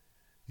Izzard.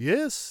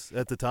 Yes,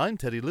 at the time,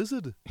 Teddy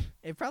Lizard.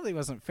 It probably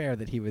wasn't fair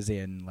that he was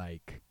in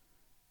like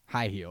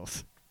high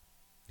heels.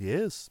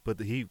 Yes, but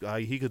he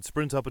could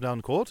sprint up and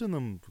down court in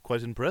them.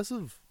 Quite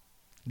impressive.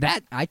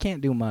 That I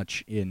can't do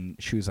much in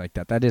shoes like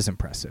that. That is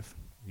impressive.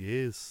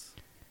 Yes.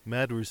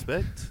 Mad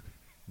respect.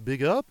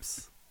 Big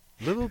ups.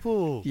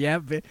 Liverpool. Yeah.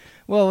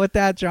 Well, with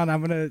that, John,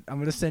 I'm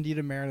gonna send you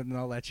to Marin and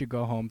I'll let you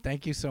go home.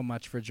 Thank you so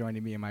much for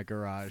joining me in my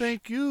garage.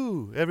 Thank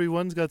you.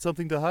 Everyone's got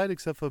something to hide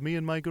except for me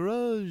in my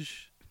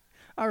garage.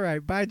 All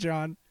right. Bye,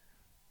 John.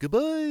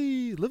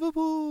 Goodbye,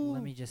 Liverpool.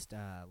 Let me just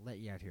let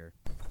you out here.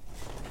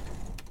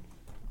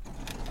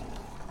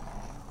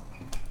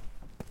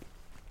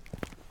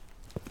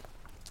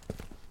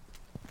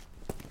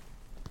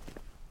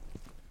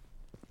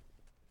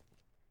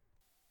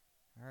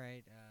 All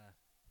right,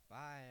 bye,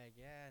 I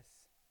guess.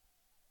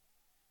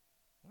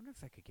 I wonder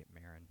if I could get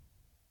Marin.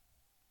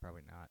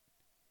 Probably not.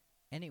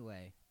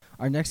 Anyway,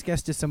 our next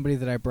guest is somebody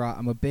that I brought.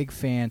 I'm a big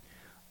fan,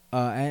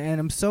 and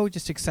I'm so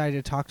just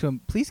excited to talk to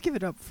him. Please give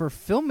it up for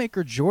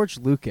filmmaker George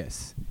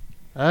Lucas.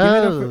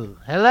 Oh,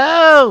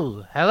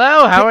 hello.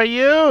 How are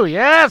you?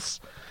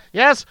 Yes.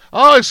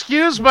 Oh,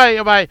 excuse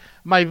my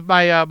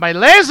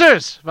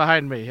lasers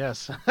behind me.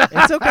 Yes.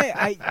 It's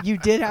okay. You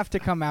did have to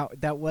come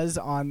out. That was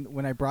on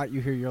when I brought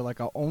you here. You're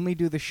like, I'll only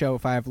do the show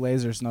if I have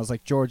lasers, and I was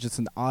like, George, it's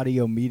an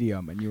audio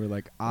medium, and you were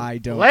like, I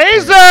don't.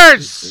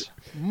 Lasers,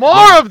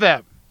 more of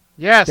them.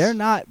 Yes. They're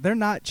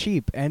not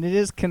cheap, and it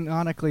is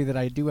canonically that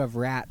I do have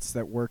rats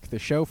that work the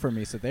show for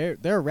me. So there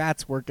are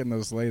rats working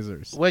those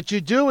lasers. What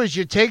you do is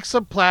you take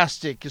some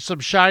plastic,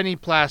 some shiny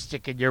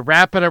plastic, and you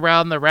wrap it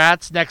around the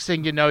rats. Next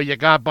thing you know, you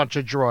got a bunch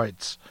of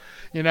droids.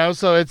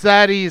 So it's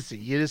that easy.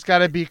 You just got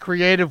to be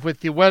creative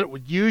with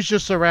use your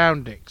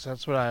surroundings.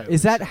 That's what I.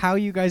 Is that how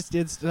you guys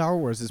did Star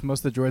Wars? Is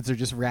most of the droids are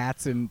just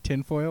rats and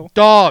tinfoil?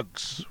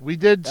 Dogs. We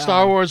did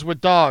Star Wars with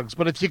dogs,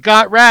 but if you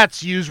got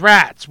rats, use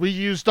rats. We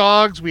used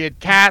dogs. We had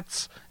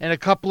cats and a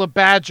couple of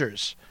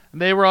badgers. And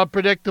they were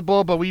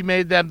unpredictable, but we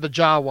made them the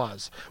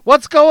Jawas.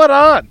 What's going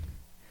on?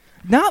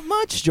 Not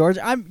much, George.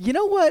 You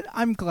know what?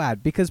 I'm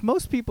glad because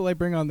most people I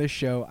bring on this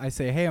show, I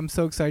say, "Hey, I'm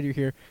so excited you're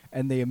here,"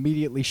 and they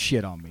immediately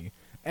shit on me.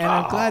 And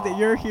I'm glad that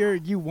you're here.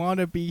 You want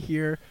to be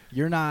here.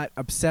 You're not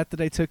upset that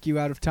I took you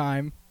out of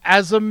time.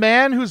 As a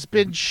man who's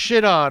been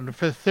shit on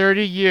for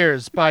 30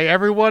 years by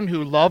everyone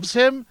who loves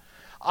him,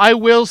 I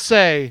will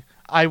say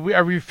I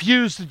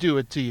refuse to do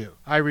it to you.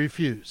 I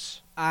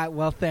refuse.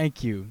 Well,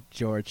 thank you,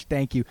 George.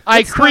 Thank you.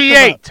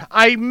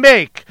 I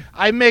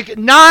make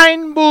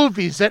 9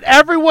 movies that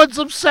everyone's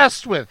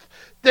obsessed with.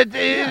 And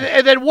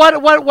then what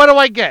do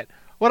I get?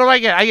 What do I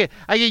get?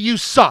 I get you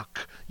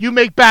suck. You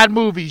make bad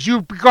movies.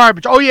 You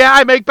garbage. Oh, yeah,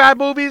 I make bad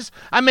movies?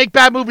 I make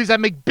bad movies. I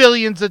make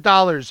billions of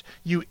dollars.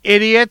 You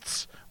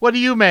idiots. What do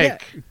you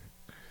make?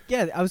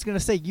 Yeah, I was going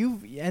to say,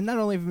 and not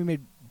only have you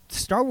made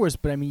Star Wars,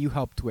 but, I mean, you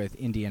helped with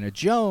Indiana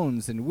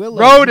Jones and Willow.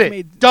 Wrote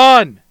it.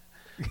 Done.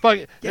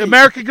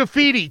 American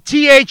Graffiti.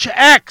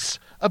 THX.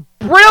 A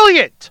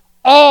brilliant,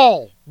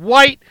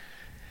 all-white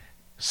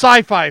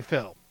sci-fi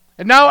film.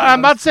 And now I'm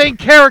not saying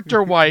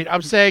character white.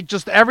 I'm saying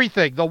just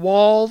everything. The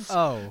walls,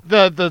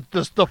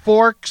 the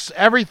forks,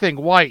 everything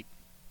white.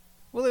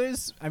 Well,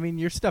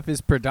 your stuff is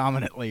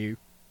predominantly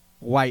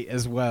white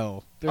as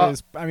well.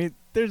 There's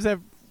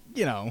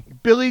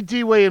Billy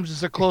D. Williams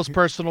is a close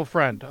personal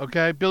friend,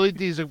 okay? Billy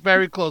D. is a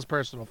very close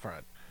personal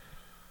friend.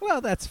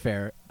 Well, that's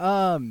fair.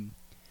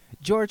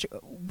 George,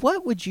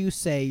 what would you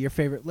say your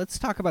favorite... Let's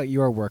talk about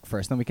your work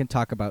first, then we can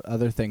talk about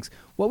other things.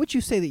 What would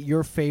you say that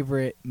your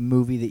favorite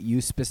movie that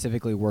you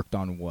specifically worked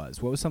on was?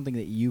 What was something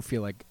that you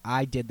feel like,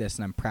 I did this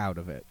and I'm proud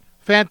of it?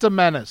 Phantom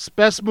Menace.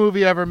 Best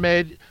movie ever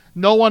made.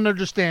 No one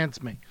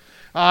understands me.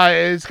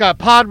 It's got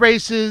pod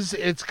races.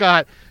 It's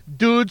got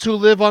dudes who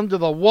live under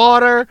the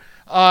water.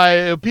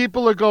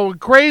 People are going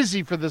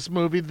crazy for this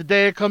movie the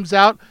day it comes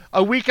out.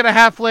 A week and a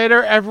half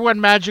later, everyone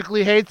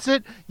magically hates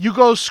it. You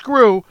go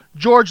screw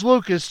George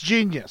Lucas,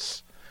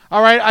 genius.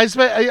 All right, I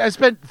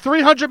spent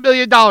 $300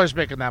 million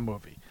making that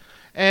movie.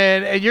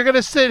 And you're going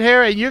to sit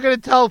here and you're going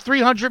to tell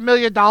 $300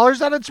 million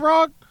that it's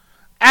wrong?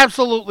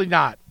 Absolutely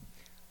not.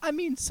 I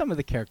mean, some of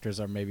the characters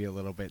are maybe a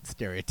little bit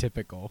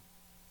stereotypical.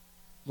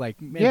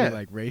 Like, maybe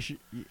like racial.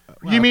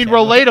 You mean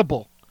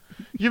relatable?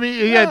 You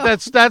mean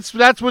that's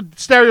what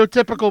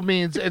stereotypical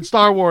means in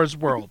Star Wars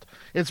world.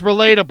 It's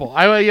relatable.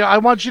 I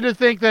want you to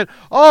think that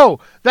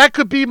that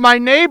could be my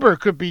neighbor,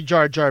 could be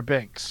Jar Jar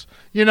Binks.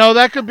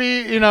 That could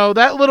be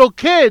that little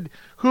kid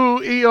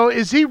who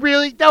is he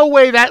really? No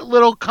way. That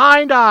little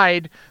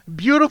kind-eyed,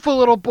 beautiful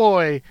little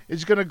boy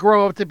is going to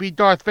grow up to be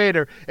Darth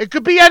Vader. It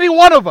could be any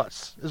one of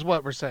us, is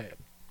what we're saying.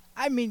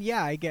 I mean,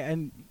 I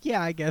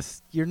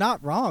guess you're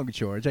not wrong,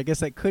 George. I guess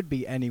that could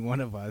be any one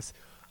of us.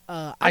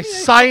 I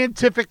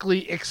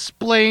scientifically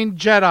explained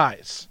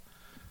Jedis.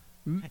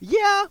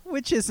 Yeah,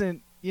 which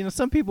isn't,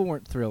 some people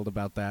weren't thrilled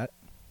about that.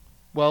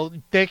 Well,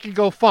 they can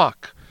go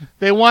fuck.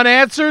 They want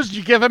answers,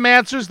 you give them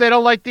answers, they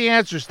don't like the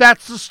answers.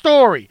 That's the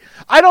story.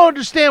 I don't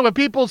understand when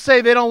people say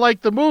they don't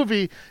like the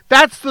movie.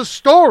 That's the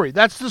story.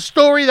 That's the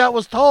story that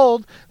was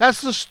told.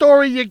 That's the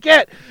story you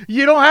get.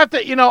 You don't have to,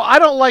 I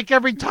don't like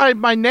every time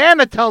my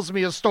Nana tells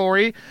me a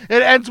story.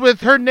 It ends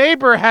with her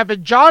neighbor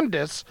having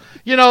jaundice.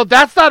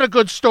 That's not a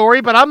good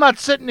story, but I'm not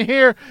sitting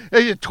here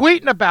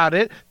tweeting about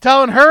it,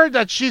 telling her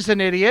that she's an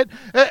idiot.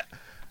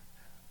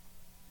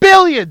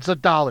 billions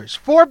of dollars.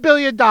 $4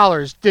 billion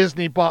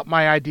Disney bought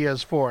my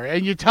ideas for,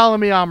 and you're telling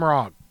me I'm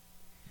wrong.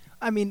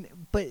 I mean,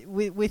 but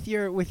with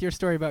your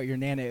story about your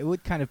Nana, it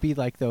would kind of be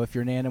like, though, if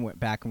your Nana went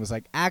back and was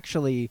like,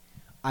 actually,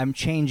 I'm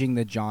changing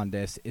the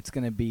jaundice. It's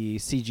going to be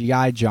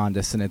CGI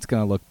jaundice, and it's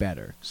going to look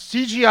better.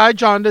 CGI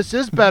jaundice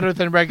is better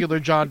than regular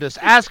jaundice.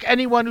 Ask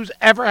anyone who's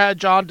ever had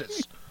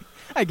jaundice.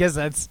 I guess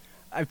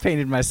I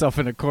painted myself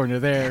in a corner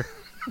there.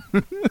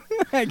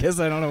 I guess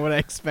I don't know what I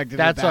expected.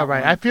 That's all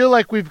right. I feel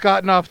like we've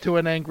gotten off to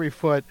an angry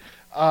foot.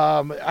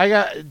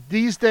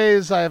 These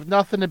days I have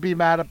nothing to be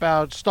mad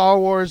about. Star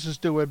Wars is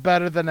doing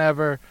better than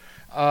ever.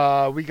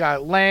 We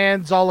got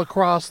lands all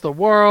across the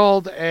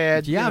world,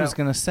 and I was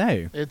gonna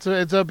say it's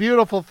a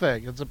beautiful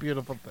thing. It's a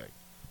beautiful thing.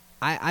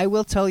 I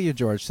will tell you,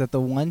 George, that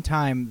the one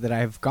time that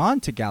I've gone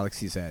to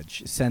Galaxy's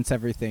Edge since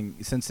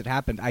it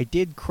happened, I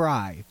did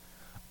cry.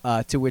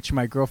 To which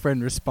my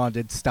girlfriend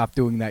responded, "Stop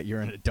doing that.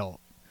 You're an adult."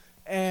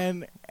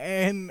 And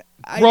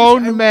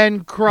grown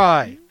men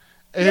cry.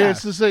 Yeah.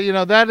 It's just,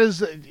 that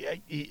is.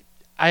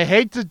 I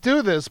hate to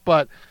do this,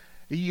 but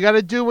you got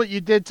to do what you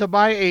did to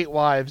my 8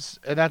 wives,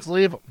 and that's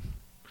leave them.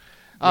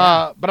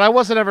 Yeah. But I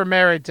wasn't ever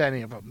married to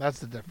any of them. That's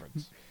the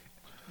difference.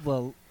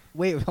 Well,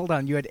 wait, hold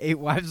on. You had 8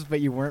 wives,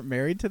 but you weren't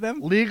married to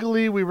them?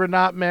 Legally, we were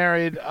not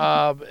married.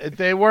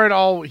 They weren't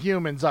all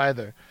humans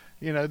either.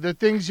 The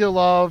things you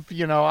love.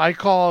 I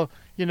call.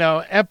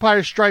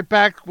 Empire Strike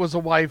Back was a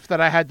wife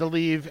that I had to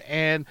leave,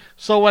 and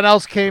someone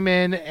else came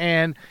in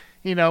and,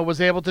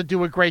 was able to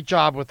do a great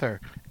job with her.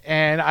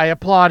 And I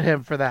applaud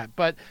him for that.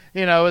 But,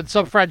 it's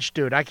some French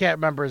dude. I can't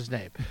remember his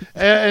name.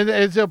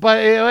 But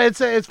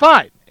it's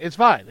fine. It's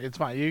fine. It's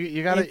fine.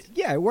 You got to...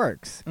 Yeah, it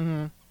works.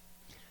 Mm-hmm.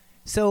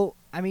 So,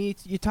 I mean,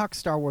 you talk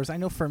Star Wars. I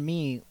know for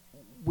me,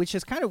 which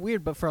is kind of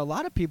weird, but for a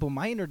lot of people,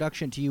 my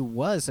introduction to you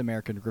was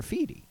American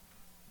Graffiti.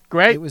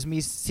 Great. It was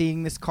me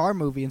seeing this car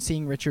movie and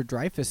seeing Richard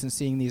Dreyfuss and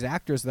seeing these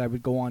actors that I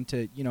would go on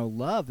to,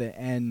 love it.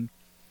 And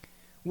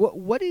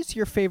what is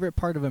your favorite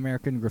part of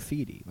American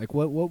Graffiti? Like,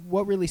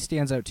 what really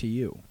stands out to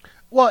you?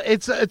 Well,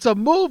 it's a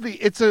movie.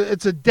 It's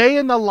a day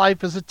in the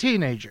life as a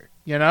teenager.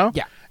 Yeah.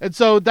 And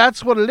so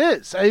that's what it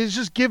is. It's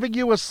just giving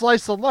you a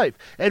slice of life.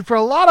 And for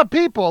a lot of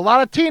people, a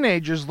lot of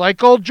teenagers,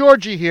 like old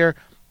Georgie here,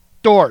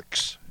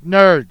 dorks,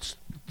 nerds,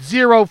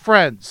 zero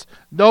friends,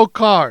 no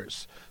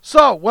cars.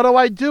 So,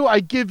 what do? I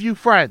give you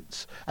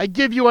friends. I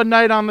give you a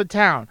night on the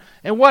town.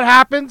 And what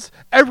happens?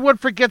 Everyone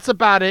forgets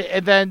about it,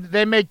 and then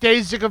they make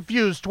Dazed and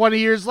Confused 20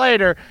 years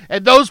later,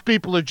 and those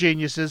people are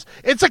geniuses.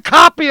 It's a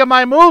copy of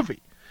my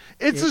movie.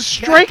 It's a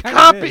straight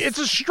copy. It's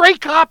a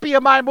straight copy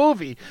of my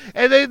movie.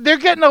 And they're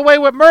getting away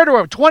with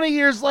murder 20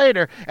 years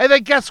later. And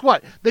then guess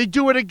what? They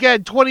do it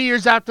again 20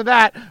 years after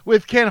that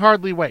with Can't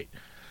Hardly Wait.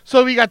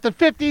 So you got the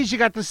 50s, you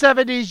got the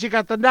 70s, you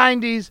got the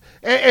 90s.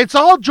 It's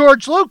all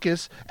George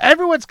Lucas.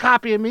 Everyone's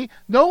copying me.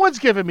 No one's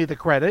giving me the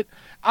credit,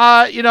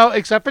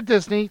 except for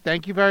Disney.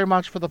 Thank you very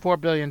much for the $4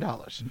 billion.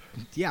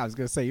 Yeah, I was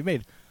going to say, you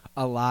made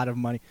a lot of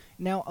money.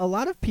 Now, a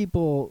lot of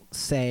people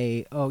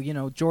say,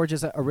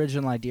 George's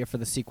original idea for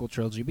the sequel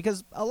trilogy,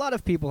 because a lot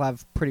of people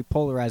have pretty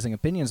polarizing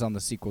opinions on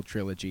the sequel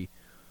trilogy.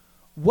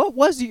 What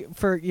was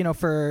for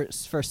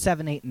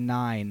 7, 8, and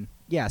 9?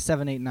 Yeah,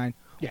 7, 8, and 9.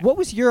 Yeah. What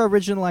was your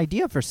original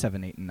idea for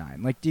 7, 8, and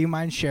 9? Like, do you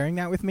mind sharing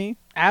that with me?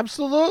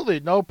 Absolutely,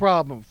 no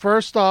problem.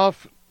 First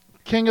off,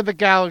 King of the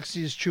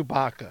Galaxy is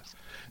Chewbacca.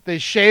 They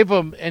shave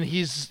him, and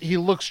he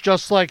looks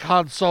just like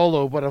Han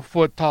Solo, but a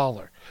foot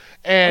taller.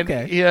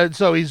 And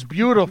so he's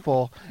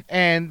beautiful,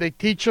 and they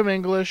teach him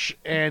English,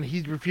 and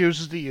he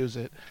refuses to use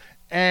it.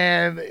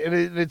 And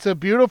it's a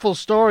beautiful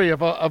story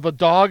of a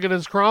dog and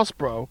his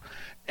crossbow.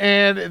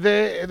 And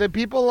the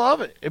people love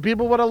it. If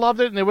people would have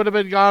loved it, and it would have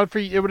been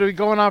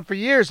going on for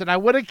years. And I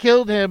would have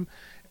killed him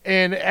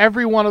in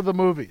every one of the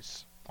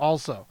movies,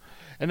 also.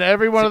 In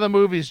every one of the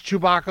movies,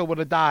 Chewbacca would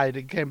have died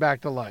and came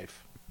back to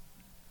life.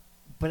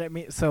 But I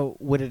mean, so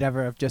would it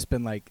ever have just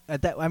been like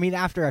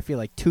after I feel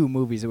like 2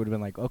 movies, it would have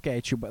been like,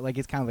 okay, like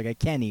it's kind of like a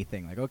Kenny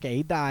thing, like, okay,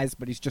 he dies,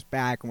 but he's just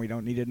back, and we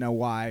don't need to know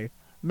why.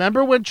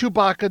 Remember when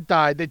Chewbacca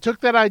died? They took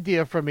that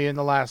idea from me in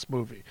the last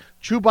movie.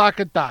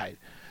 Chewbacca died.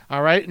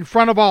 All right, in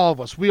front of all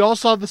of us. We all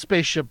saw the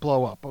spaceship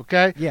blow up,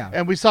 okay? Yeah.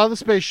 And we saw the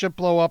spaceship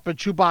blow up, and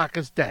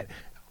Chewbacca's dead.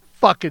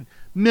 Fucking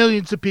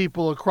millions of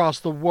people across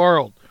the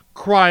world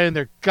crying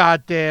their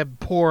goddamn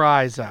poor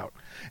eyes out.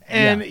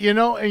 And you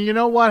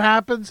know what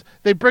happens?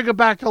 They bring it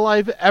back to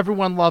life.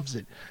 Everyone loves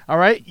it. All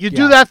right? You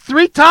do that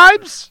 3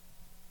 times,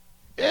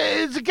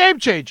 it's a game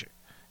changer.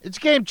 It's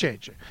a game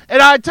changer.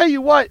 And I tell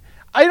you what,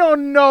 I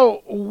don't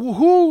know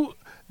who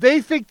they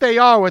think they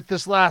are with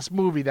this last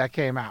movie that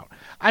came out.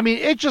 I mean,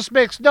 it just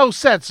makes no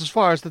sense as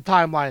far as the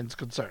timeline is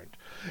concerned.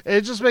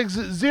 It just makes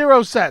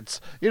 0 sense.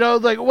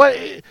 Like what?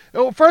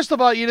 First of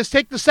all, you just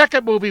take the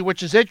second movie,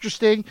 which is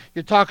interesting.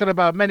 You're talking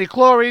about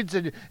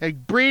midi-chlorians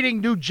and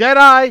breeding new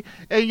Jedi,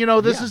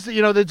 and this is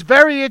it's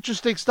very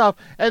interesting stuff.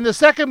 And the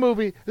third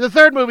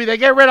movie, they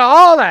get rid of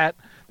all that.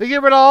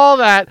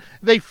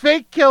 They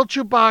fake kill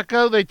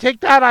Chewbacca. They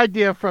take that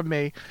idea from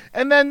me,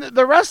 and then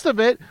the rest of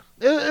it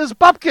is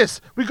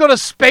bupkis. We go to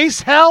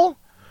space hell.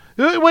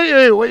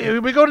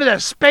 We go to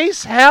that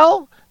space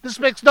hell? This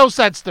makes no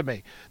sense to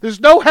me. There's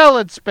no hell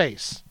in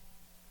space.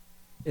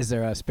 Is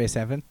there a space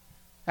heaven?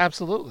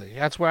 Absolutely.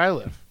 That's where I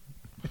live.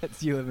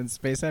 You live in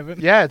space heaven?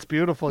 Yeah, it's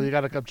beautiful. You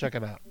got to come check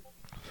it out.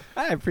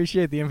 I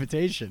appreciate the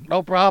invitation.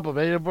 No problem.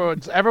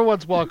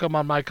 Everyone's welcome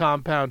on my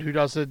compound who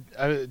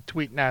doesn't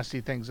tweet nasty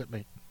things at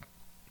me.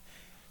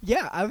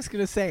 Yeah, I was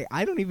going to say,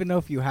 I don't even know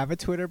if you have a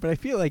Twitter, but I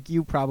feel like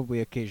you probably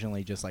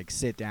occasionally just like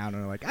sit down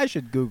and are like, I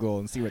should Google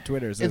and see what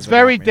Twitter is. It's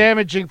very about me.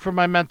 damaging for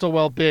my mental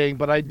well-being,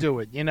 but I do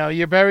it. You know,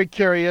 you're very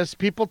curious.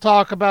 People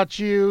talk about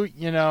you,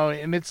 you know,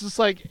 and it's just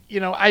like, you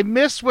know, I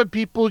miss when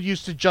people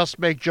used to just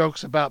make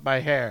jokes about my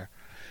hair.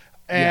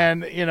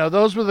 And, you know,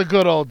 those were the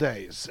good old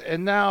days.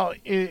 And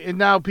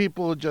now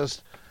people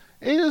just,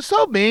 it's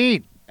so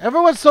mean.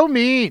 Everyone's so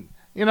mean.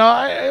 You know,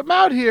 I'm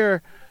out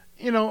here,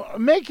 you know,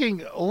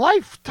 making a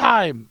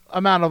lifetime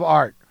amount of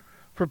art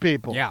for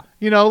people. Yeah.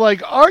 You know,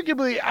 like,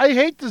 arguably, I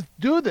hate to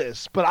do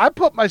this, but I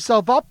put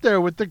myself up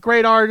there with the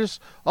great artists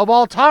of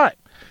all time.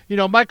 You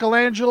know,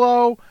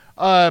 Michelangelo,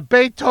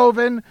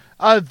 Beethoven,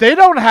 they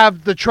don't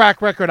have the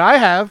track record I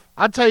have.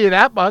 I'll tell you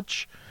that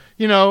much.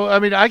 You know, I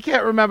mean, I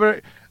can't remember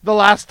the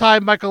last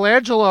time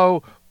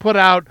Michelangelo put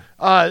out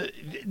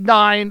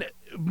 9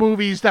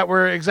 movies that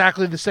were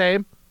exactly the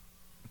same.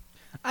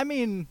 I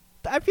mean,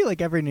 I feel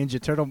like every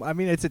Ninja Turtle. I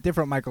mean, it's a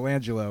different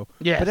Michelangelo.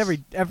 Yes. But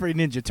every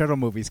Ninja Turtle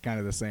movie is kind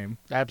of the same.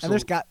 Absolutely.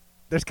 And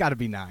there's got to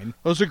be 9.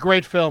 Those are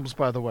great films,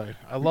 by the way.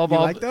 I love You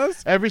all like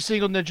those? Every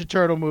single Ninja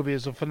Turtle movie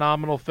is a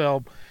phenomenal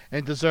film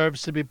and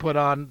deserves to be put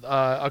on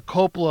a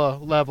Coppola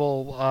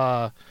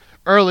level,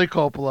 early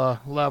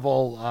Coppola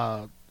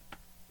level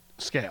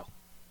scale.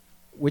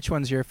 Which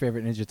one's your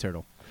favorite Ninja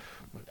Turtle?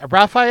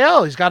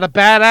 Raphael, he's got a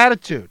bad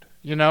attitude,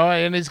 you know,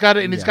 and he's got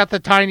the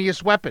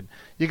tiniest weapon.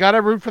 You got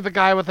to root for the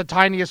guy with the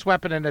tiniest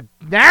weapon and a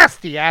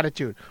nasty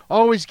attitude,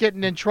 always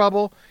getting in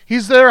trouble.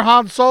 He's their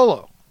Han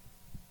Solo.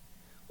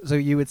 So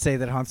you would say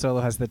that Han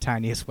Solo has the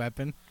tiniest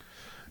weapon?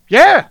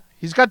 Yeah,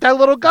 he's got that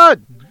little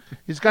gun.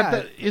 He's got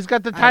Yeah,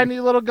 the tiny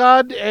little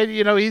gun, and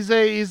you know he's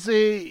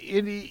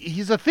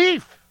a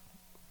thief.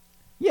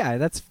 Yeah,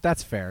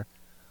 that's fair.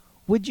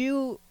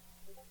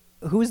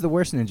 Who is the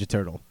worst Ninja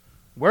Turtle?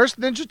 Worst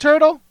Ninja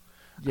Turtle?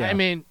 Yeah. I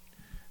mean,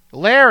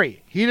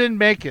 Larry. He didn't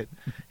make it.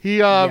 He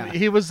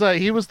was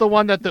the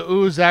one that the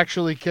ooze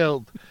actually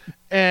killed,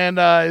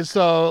 and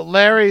so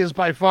Larry is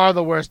by far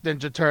the worst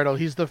Ninja Turtle.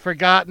 He's the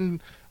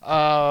forgotten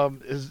what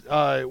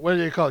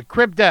do you call it?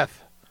 Crib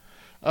death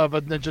of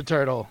a Ninja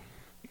Turtle.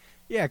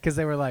 Yeah, because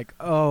they were like,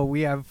 oh,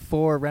 we have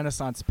 4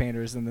 Renaissance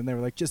painters, and then they were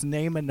like, just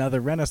name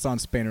another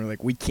Renaissance painter.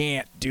 Like, we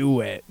can't do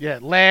it. Yeah,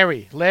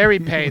 Larry. Larry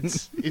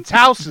paints. It's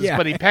houses, Yeah.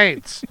 but he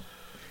paints.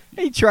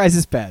 He tries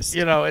his best.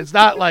 You know, it's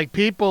not like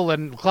people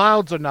and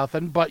clouds or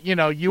nothing, but, you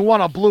know, you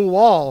want a blue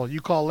wall,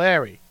 you call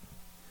Larry.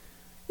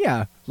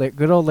 Yeah,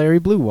 good old Larry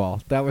Blue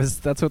Wall.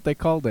 That's what they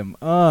called him.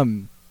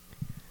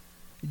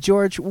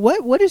 George,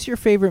 what is your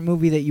favorite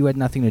movie that you had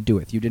nothing to do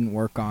with? You didn't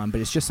work on,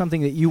 but it's just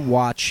something that you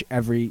watch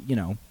every, you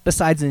know,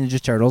 besides the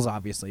Ninja Turtles,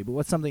 obviously, but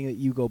what's something that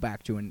you go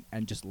back to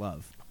and just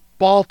love?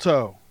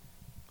 Balto.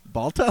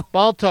 Balto?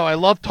 Balto. I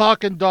love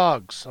talking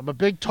dogs. I'm a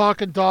big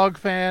talking dog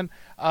fan.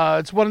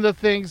 It's one of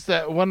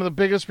the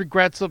biggest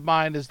regrets of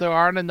mine is there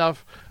aren't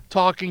enough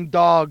talking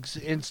dogs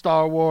in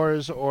Star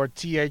Wars or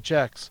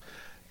THX.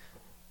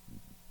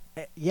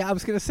 Yeah, I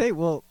was going to say,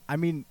 well, I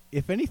mean,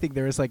 if anything,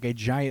 there is like a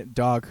giant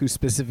dog who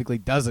specifically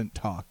doesn't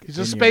talk. He's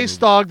a space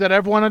dog that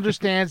everyone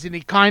understands, and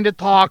he kind of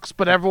talks,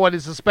 but everyone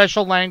is a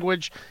special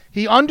language.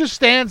 He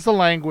understands the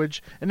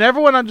language, and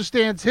everyone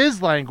understands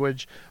his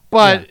language,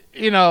 but,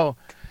 you know,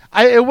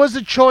 it was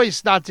a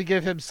choice not to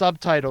give him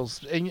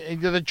subtitles, and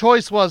the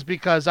choice was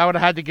because I would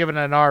have had to give it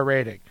an R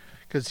rating,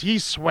 because he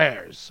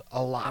swears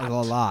a lot. A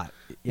lot.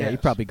 Yeah, he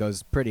Yes. probably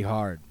goes pretty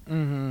hard.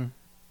 Mm-hmm.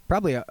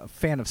 Probably a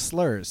fan of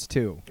slurs,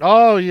 too.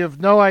 Oh, you have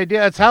no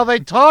idea. It's how they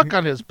talk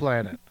on his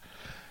planet.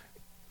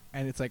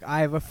 And it's like,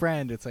 I have a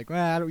friend. It's like,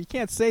 well, you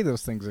can't say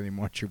those things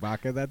anymore,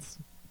 Chewbacca. That's...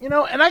 You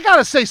know, and I got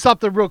to say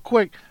something real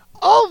quick.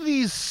 All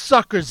these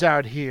suckers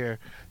out here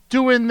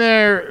doing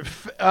their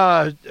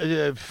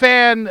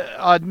fan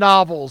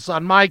novels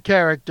on my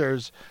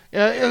characters.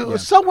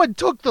 Someone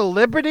took the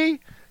liberty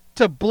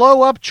to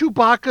blow up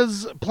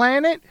Chewbacca's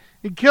planet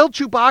and kill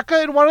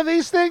Chewbacca in one of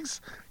these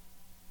things.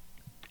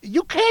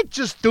 You can't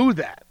just do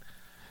that.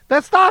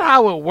 That's not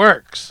how it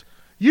works.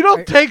 You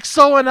don't take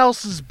someone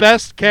else's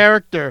best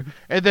character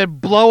and then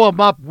blow him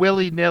up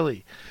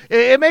willy-nilly.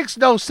 It makes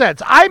no sense.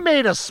 I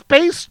made a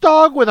space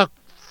dog with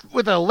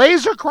a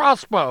laser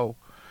crossbow,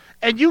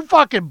 and you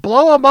fucking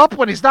blow him up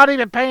when he's not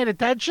even paying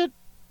attention?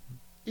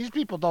 These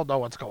people don't know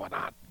what's going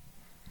on.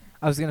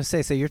 I was going to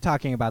say, so you're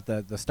talking about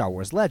the Star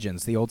Wars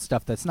Legends, the old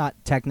stuff that's not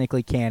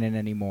technically canon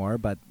anymore,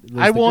 but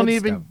I won't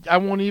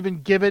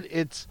even give it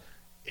its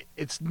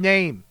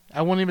name.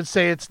 I won't even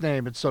say its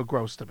name. It's so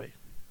gross to me.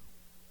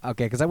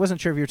 Okay, because I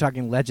wasn't sure if you were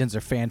talking Legends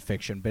or fan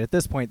fiction, but at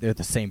this point they're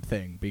the same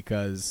thing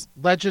because...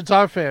 Legends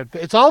are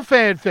it's all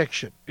fan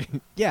fiction.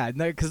 Yeah,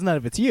 because none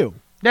of it's you.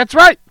 That's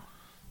right.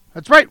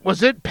 That's right.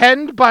 Was it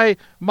penned by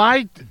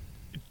my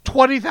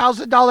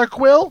 $20,000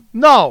 quill?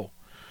 No.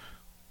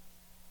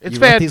 It's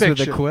you write fan these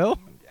fiction. with a quill?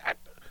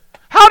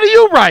 How do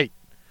you write?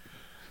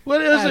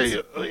 What is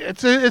it?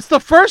 It's the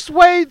first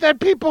way that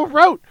people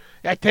wrote.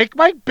 I take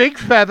my big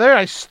feather,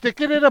 I stick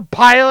it in a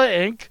pile of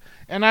ink,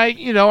 and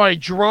I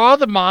draw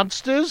the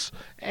monsters,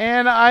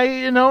 and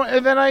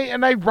and then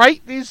I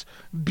write these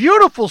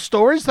beautiful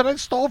stories that I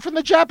stole from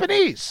the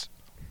Japanese.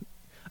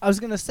 I was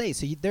going to say,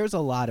 so there's a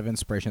lot of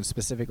inspiration,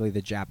 specifically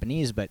the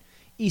Japanese, but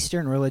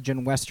Eastern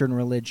religion, Western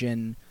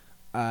religion,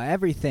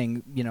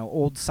 everything,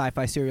 old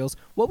sci-fi serials.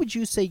 What would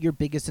you say your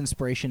biggest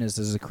inspiration is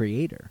as a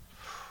creator?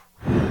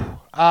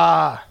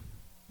 I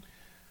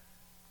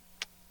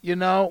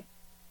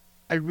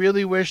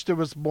really wish there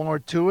was more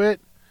to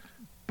it,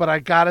 but I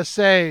gotta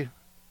say,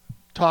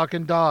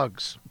 talking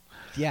dogs.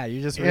 Yeah,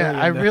 you're just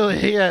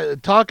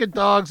talking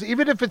dogs.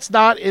 Even if it's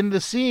not in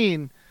the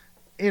scene,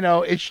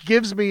 it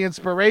gives me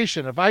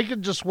inspiration. If I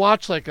could just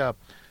watch like a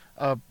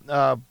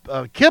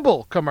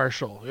kibble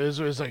commercial,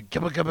 it's like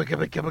kibble, kibble,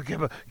 kibble, kibble,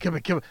 kibble, kibble,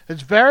 kibble.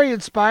 It's very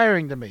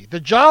inspiring to me.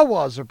 The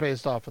Jawas are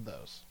based off of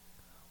those.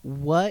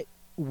 What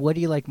do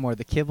you like more,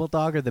 the kibble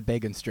dog or the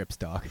bacon strips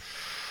dog?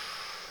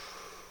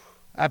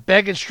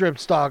 Bacon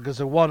strips dog is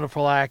a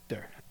wonderful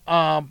actor.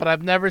 But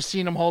I've never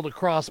seen him hold a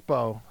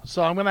crossbow,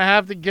 so I'm gonna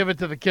have to give it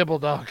to the kibble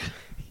dog.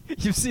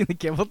 You've seen the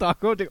kibble dog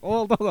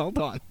hold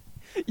on.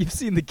 You've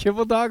seen the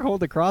kibble dog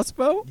hold a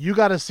crossbow? You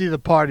got to see the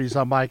parties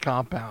on my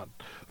compound.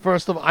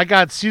 First of all, I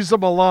got Cesar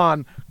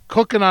Millan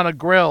cooking on a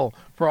grill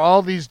for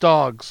all these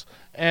dogs,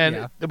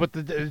 and what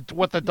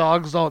the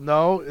dogs don't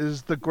know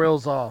is the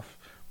grill's off.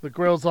 The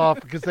grill's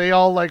off because they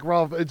all like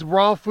raw. It's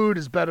raw food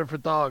is better for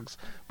dogs,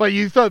 but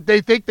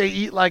they think they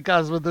eat like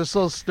us, but they're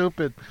so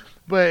stupid.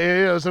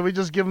 But so we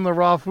just give them the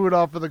raw food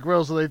off of the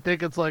grill, so they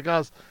think it's like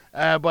us.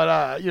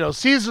 But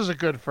Caesar's a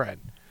good friend.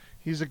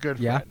 He's a good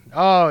friend.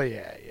 Oh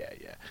yeah.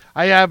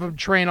 I have him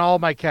train all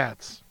my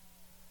cats.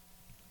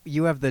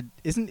 You have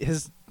isn't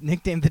his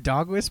nickname the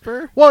Dog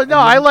Whisperer? Well, no,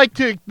 I like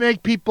to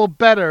make people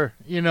better.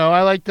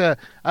 I like to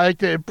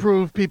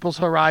improve people's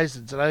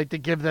horizons, and I like to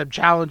give them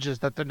challenges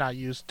that they're not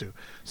used to.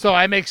 So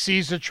I make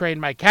Caesar train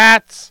my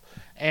cats,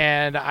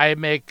 and I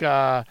make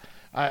Guy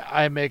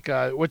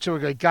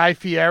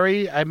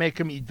Fieri. I make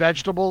him eat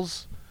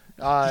vegetables.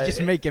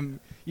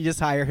 You just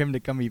hire him to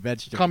come eat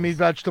vegetables. Come eat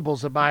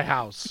vegetables at my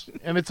house,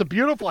 and it's a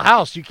beautiful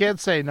house. You can't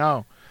say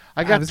no.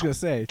 I was gonna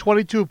say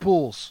 22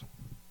 pools.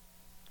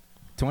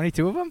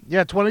 22 of them?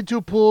 Yeah,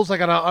 22 pools. I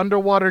got an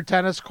underwater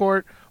tennis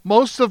court.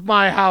 Most of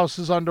my house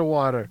is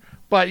underwater,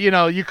 but you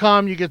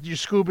come, you get your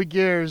scuba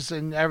gears,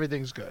 and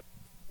everything's good.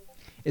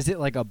 Is it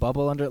like a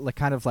bubble under, like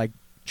kind of like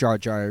Jar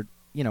Jar?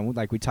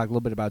 Like we talked a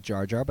little bit about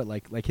Jar Jar, but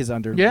like his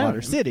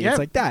underwater city. Yeah. It's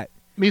like that.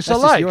 Misa That's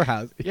like just your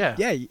house. Yeah.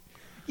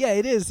 Yeah.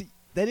 It is.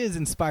 That is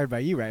inspired by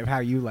you, right? Of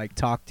how you like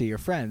talk to your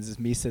friends. Is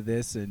Misa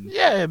this and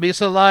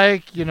Misa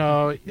like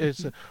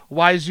it's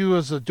wise you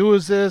as a do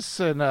as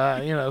this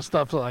and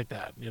stuff like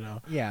that.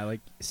 Yeah, like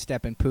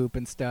step and poop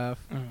and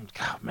stuff.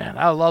 God, man,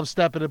 I love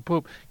stepping and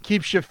poop.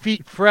 Keeps your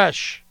feet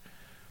fresh.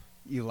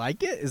 You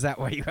like it? Is that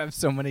why you have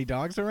so many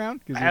dogs around?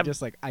 Because you're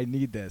just like, I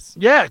need this.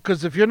 Yeah,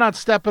 because if you're not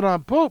stepping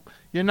on poop,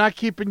 you're not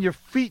keeping your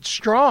feet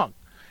strong.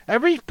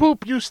 Every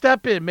poop you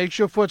step in makes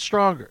your foot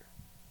stronger.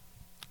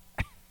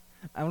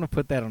 I want to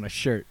put that on a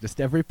shirt. Just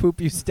every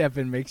poop you step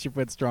in makes your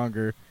foot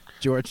stronger.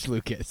 George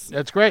Lucas.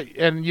 That's great.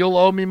 And you'll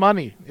owe me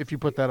money if you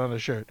put that on a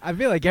shirt. I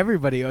feel like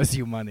everybody owes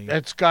you money.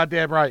 That's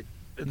goddamn right.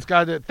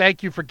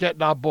 Thank you for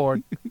getting on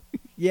board.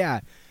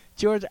 Yeah.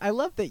 George, I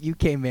love that you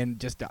came in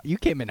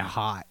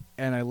hot,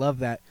 and I love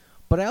that.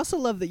 But I also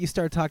love that you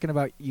started talking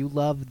about you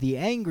love the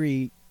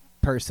angry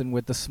person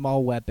with the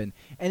small weapon,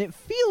 and it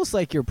feels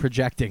like you're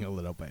projecting a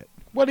little bit.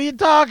 What are you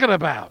talking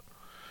about?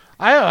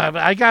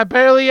 I got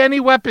barely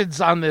any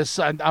weapons on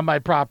my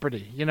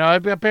property. I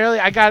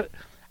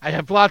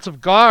have lots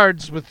of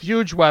guards with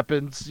huge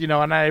weapons,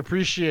 and I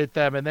appreciate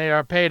them, and they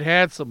are paid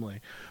handsomely.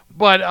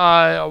 But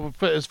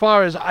as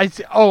far as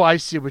I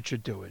see what you're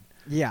doing.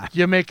 Yeah,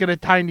 you're making a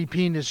tiny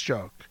penis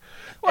joke.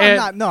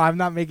 Well, I'm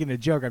not making a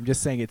joke. I'm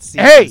just saying it's.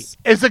 Hey,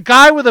 as a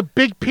guy with a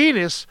big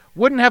penis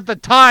wouldn't have the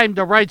time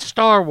to write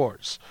Star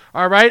Wars.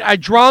 All right, I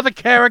draw the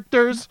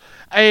characters.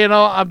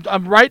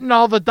 I'm writing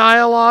all the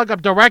dialogue.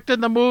 I'm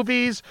directing the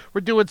movies.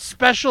 We're doing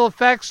special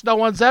effects no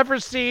one's ever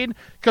seen.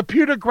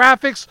 Computer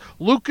graphics,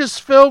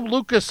 Lucasfilm,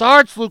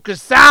 LucasArts,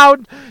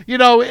 LucasSound.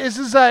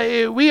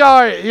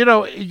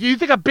 You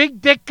think a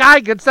big dick guy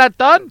gets that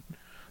done?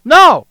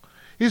 No,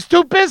 he's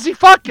too busy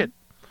fucking.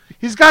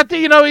 He's got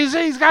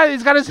he's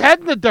got his head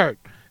in the dirt.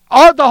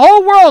 The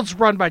whole world's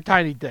run by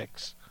tiny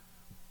dicks.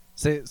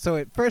 So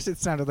at first it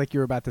sounded like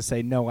you were about to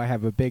say, no, I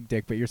have a big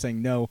dick, but you're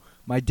saying, no,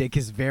 my dick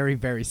is very,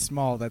 very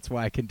small. That's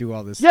why I can do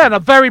all this stuff. And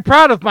I'm very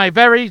proud of my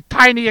very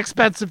tiny,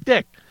 expensive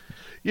dick.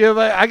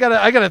 I got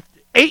a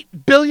 $8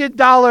 billion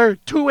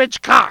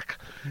 2-inch cock,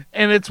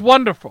 and it's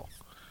wonderful.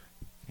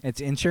 It's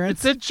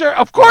insurance? It's insurance.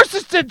 Of course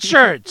it's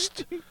insured.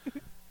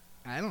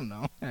 I don't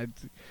know.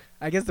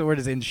 I guess the word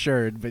is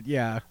insured, but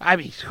yeah. I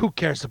mean, who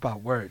cares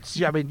about words?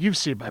 Yeah, I mean, you've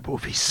seen my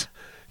movies.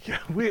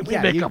 We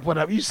make up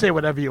whatever. You say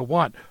whatever you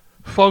want.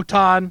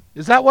 Photon.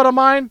 Is that one of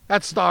mine?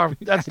 That's Star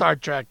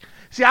Trek.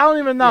 See, I don't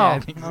even know. Yeah, I I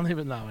think so. don't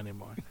even know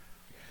anymore.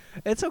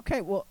 It's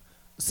okay. Well,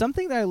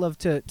 something that I love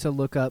to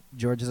look up,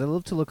 George, is I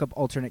love to look up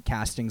alternate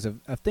castings of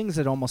things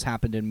that almost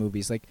happened in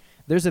movies. Like,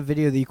 there's a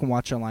video that you can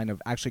watch online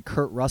of actually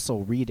Kurt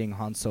Russell reading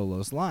Han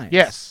Solo's lines.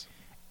 Yes.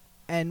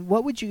 And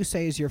what would you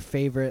say is your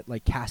favorite,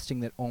 like, casting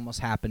that almost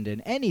happened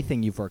in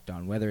anything you've worked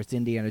on, whether it's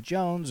Indiana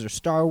Jones or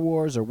Star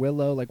Wars or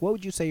Willow? Like, what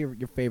would you say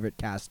your favorite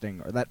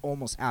casting or that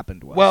almost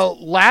happened was? Well,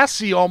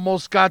 Lassie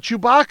almost got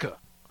Chewbacca.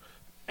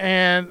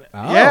 And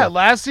Oh. yeah,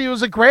 Lassie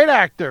was a great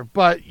actor,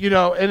 but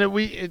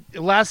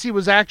Lassie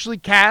was actually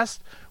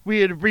cast.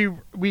 We had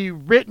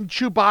rewritten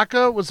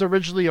Chewbacca was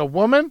originally a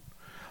woman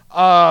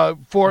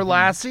for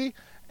Lassie,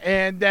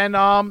 and then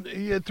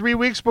 3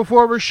 weeks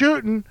before we're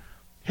shooting,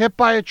 hit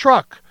by a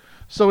truck.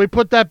 So we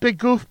put that big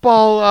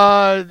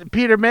goofball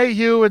Peter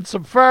Mayhew in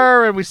some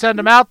fur, and we sent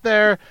him out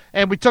there,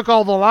 and we took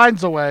all the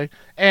lines away,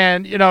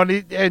 and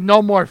and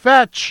no more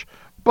fetch,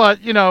 but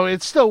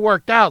it still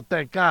worked out,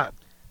 thank God.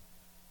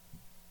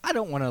 I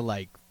don't want to,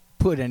 like,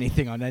 put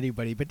anything on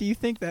anybody, but do you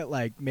think that,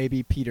 like,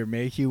 maybe Peter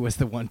Mayhew was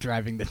the one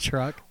driving the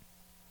truck?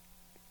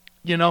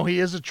 He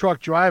is a truck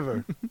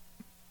driver.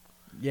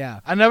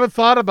 Yeah. I never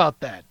thought about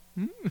that.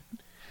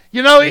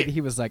 Maybe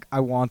he was like, I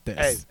want this.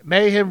 Hey,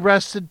 may him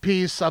rest in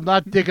peace. I'm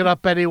not digging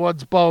up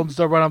anyone's bones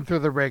to run him through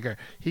the ringer.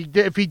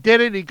 If he did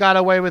it, he got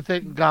away with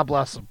it, and God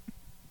bless him.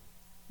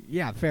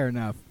 Yeah, fair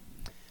enough.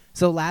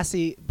 So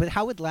Lassie, but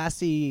how would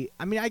Lassie,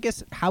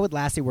 how would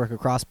Lassie work a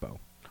crossbow?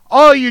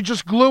 Oh, you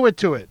just glue it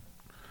to it.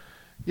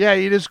 Yeah,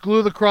 you just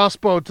glue the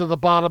crossbow to the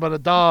bottom of the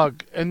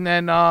dog, and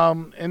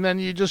then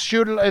you just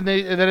shoot it, and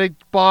then it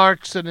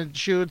barks and it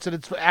shoots and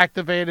it's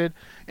activated.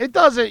 It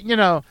doesn't,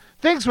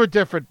 things were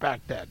different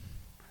back then.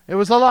 It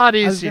was a lot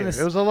easier.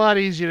 It was a lot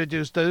easier to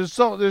do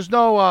stuff. There's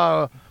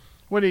no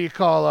what do you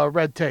call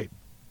red tape.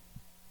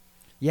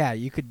 Yeah,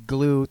 you could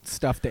glue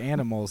stuff to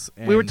animals.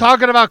 And We were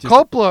talking about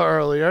Coppola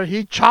earlier.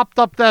 He chopped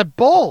up that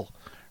bull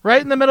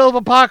right in the middle of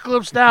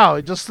Apocalypse Now.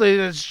 He just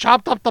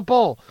chopped up the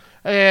bull.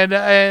 And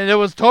it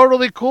was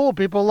totally cool.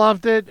 People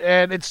loved it,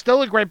 and it's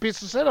still a great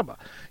piece of cinema.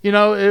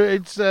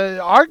 It's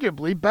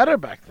arguably better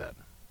back then.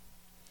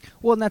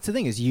 Well, and that's the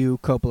thing is you,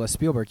 Coppola,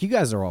 Spielberg, you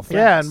guys are all friends.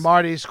 Yeah, and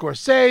Marty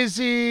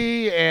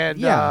Scorsese,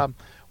 and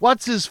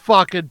what's his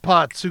fucking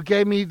putz who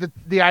gave me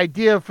the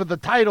idea for the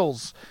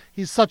titles.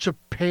 He's such a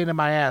pain in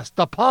my ass.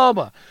 De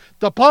Palma.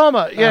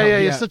 Yeah,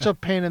 he's such a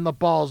pain in the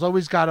balls.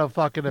 Always got a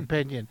fucking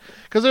opinion.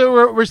 Because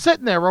we're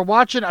sitting there, we're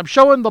watching, I'm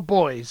showing the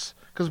boys,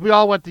 because we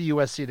all went to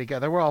USC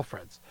together. We're all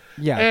friends.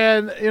 Yeah.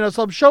 And,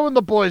 so I'm showing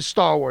the boys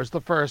Star Wars, the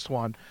first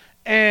one.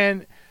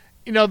 And,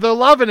 they're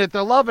loving it.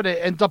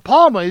 And De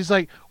Palma, he's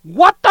like,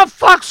 what the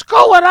fuck's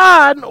going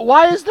on?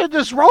 Why is there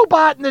this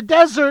robot in the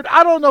desert?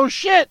 I don't know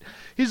shit.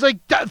 He's like,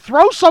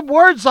 throw some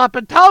words up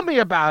and tell me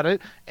about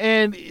it.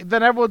 And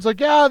then everyone's like,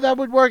 yeah, that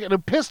would work. And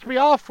it pissed me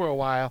off for a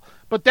while.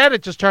 But then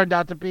it just turned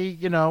out to be,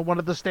 one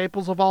of the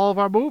staples of all of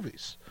our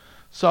movies.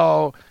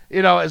 So,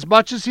 as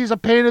much as he's a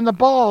pain in the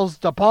balls,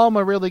 De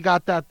Palma really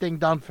got that thing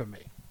done for me.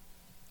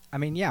 I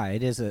mean, yeah,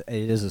 it is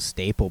a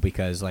staple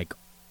because, like,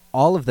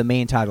 all of the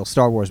main title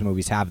Star Wars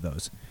movies have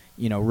those.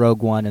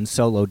 Rogue One and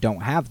Solo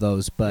don't have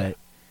those, but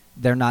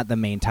they're not the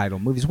main title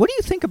movies. What do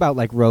you think about,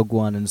 like, Rogue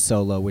One and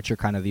Solo, which are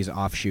kind of these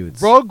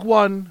offshoots? Rogue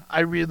One,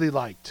 I really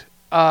liked.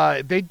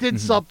 They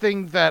did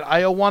something that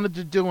I wanted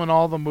to do in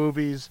all the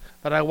movies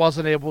that I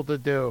wasn't able to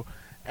do,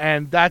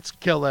 and that's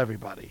kill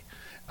everybody.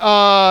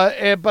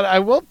 But I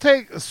will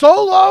take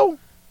Solo.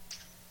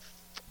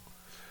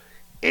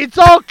 It's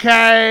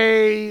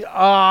okay.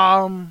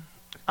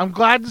 I'm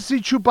glad to see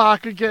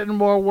Chewbacca getting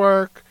more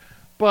work,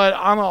 but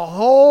on a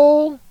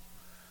whole,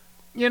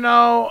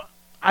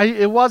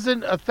 it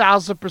wasn't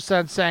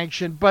 1,000%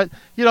 sanctioned. But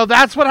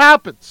that's what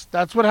happens.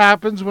 That's what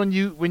happens when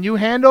you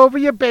hand over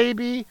your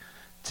baby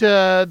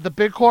to the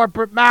big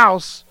corporate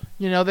mouse.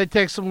 They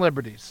take some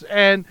liberties,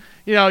 and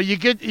you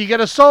get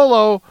a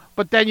Solo,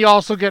 but then you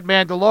also get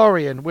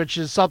Mandalorian, which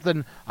is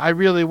something I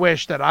really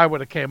wish that I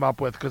would have came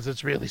up with because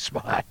it's really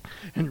smart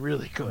and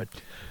really good.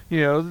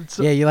 You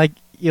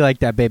like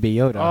that Baby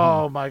Yoda.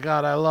 Oh my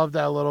God, I love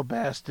that little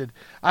bastard.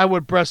 I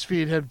would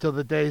breastfeed him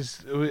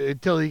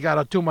until he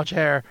got too much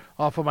hair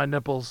off of my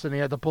nipples, and he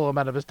had to pull him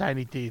out of his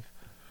tiny teeth.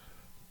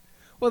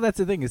 Well, that's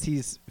the thing is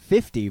he's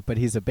 50, but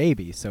he's a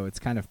baby, so it's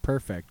kind of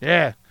perfect.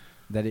 Yeah,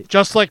 that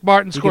just like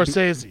Martin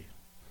Scorsese.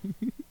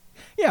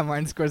 Yeah,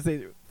 Martin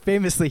Scorsese.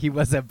 Famously, he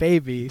was a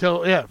baby.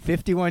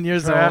 51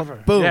 years forever.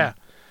 old. Boom. Yeah,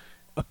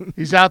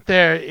 he's out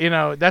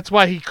there. That's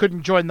why he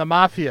couldn't join the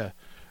mafia.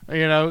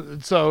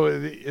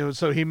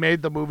 So he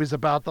made the movies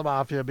about the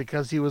mafia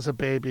because he was a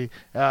baby,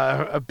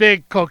 a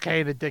big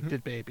cocaine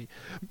addicted baby.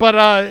 But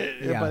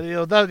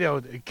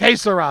que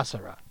sera,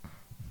 sera.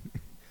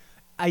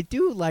 I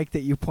do like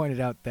that you pointed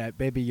out that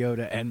Baby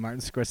Yoda and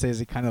Martin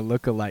Scorsese kind of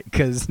look alike,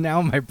 because now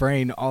in my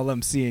brain, all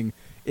I'm seeing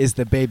is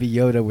the Baby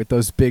Yoda with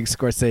those big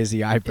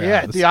Scorsese eyebrows.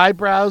 Yeah, the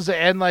eyebrows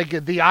and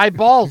like the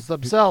eyeballs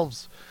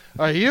themselves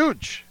are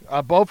huge.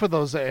 Both of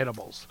those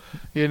animals,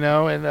 and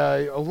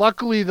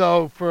luckily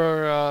though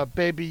for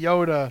Baby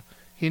Yoda,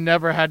 he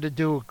never had to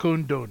do a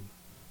Kundun.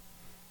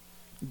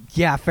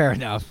 Yeah, fair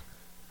enough.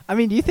 I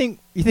mean, do you think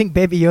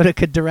Baby Yoda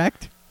could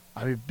direct?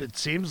 I mean, it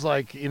seems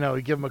like,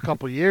 you give him a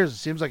couple years, it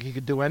seems like he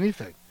could do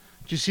anything.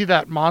 Did you see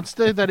that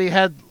monster that he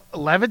had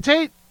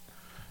levitate?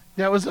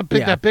 That was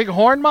that big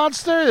horn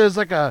monster. It was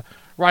like a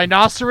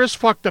rhinoceros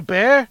fucked a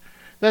bear.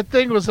 That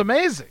thing was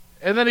amazing.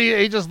 And then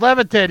he just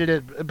levitated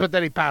it, but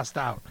then he passed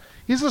out.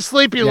 He's a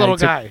sleepy little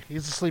guy.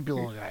 He's a sleepy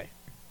little guy.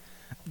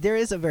 There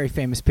is a very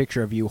famous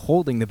picture of you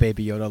holding the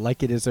Baby Yoda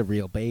like it is a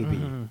real baby.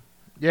 Mm-hmm.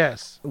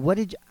 Yes. What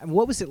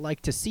was it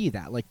like to see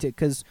that? Like,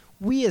 because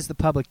we as the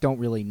public don't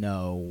really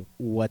know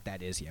what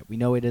that is yet. We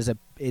know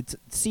it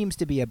seems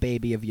to be a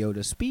baby of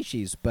Yoda's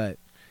species, but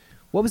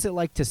what was it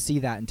like to see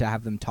that and to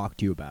have them talk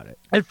to you about it?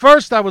 At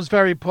first, I was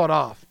very put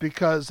off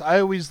because I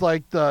always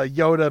liked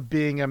Yoda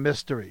being a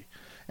mystery.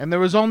 And there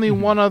was only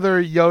one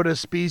other Yoda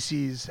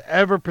species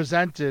ever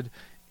presented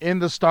in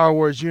the Star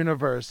Wars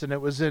universe, and it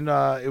was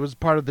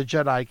part of the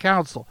Jedi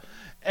Council.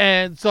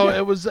 And so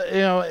it was,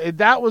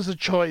 that was a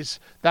choice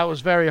that was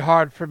very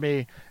hard for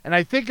me. And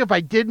I think if I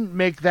didn't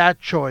make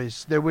that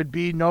choice, there would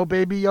be no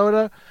Baby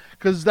Yoda,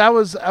 because that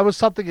was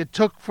something it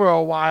took for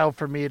a while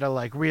for me to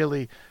like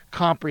really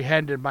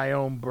comprehend in my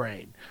own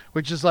brain,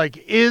 which is like,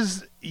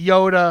 is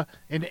Yoda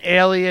an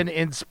alien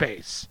in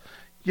space?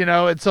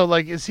 And so,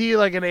 like, is he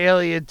like an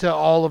alien to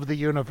all of the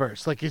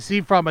universe? Like, is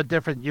he from a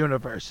different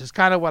universe? Is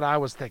kind of what I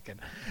was thinking.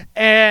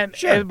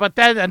 But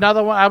then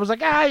another one, I was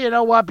like, you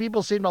know what?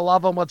 People seem to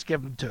love him. Let's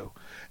give him two.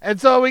 And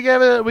so we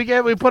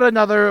put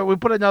another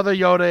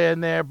Yoda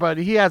in there, but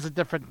he has a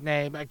different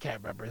name. I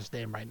can't remember his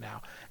name right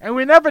now. And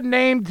we never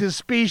named his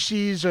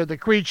species or the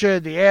creature,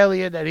 the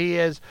alien that he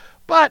is.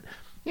 But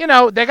they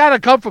got to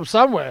come from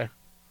somewhere.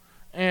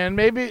 And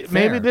maybe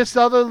this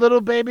other little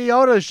Baby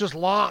Yoda is just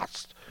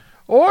lost.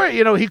 Or,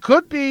 he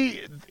could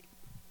be.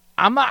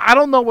 I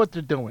don't know what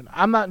they're doing.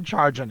 I'm not in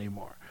charge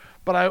anymore.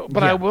 But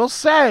I will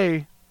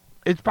say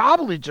it's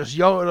probably just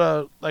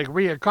Yoda like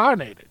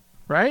reincarnated,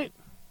 right?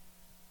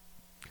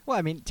 Well,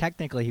 I mean,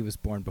 technically he was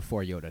born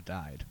before Yoda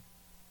died.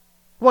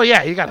 Well,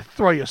 yeah, you got to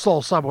throw your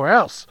soul somewhere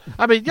else.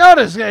 I mean,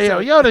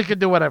 Yoda can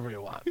do whatever he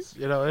wants.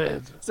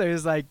 So he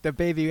was like, the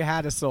baby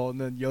had a soul, and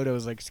then Yoda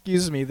was like,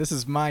 "Excuse me, this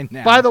is mine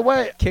now." By the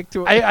way,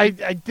 I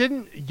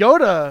didn't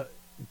Yoda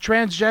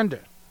transgender.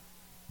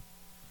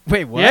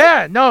 Wait, what?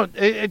 Yeah, no.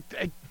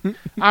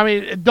 I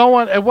mean,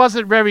 it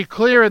wasn't very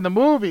clear in the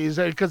movies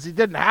because he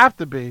didn't have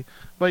to be.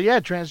 But yeah,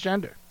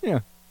 transgender.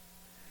 Yeah.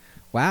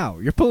 Wow,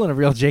 you're pulling a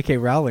real J.K.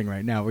 Rowling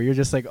right now, where you're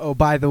just like, oh,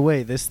 by the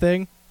way, this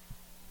thing,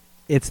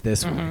 it's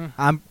this way.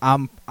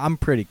 I'm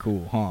pretty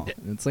cool, huh?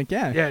 And it's like,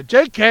 yeah. Yeah,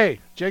 J.K.,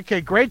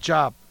 great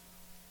job.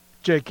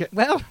 J.K.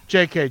 Well,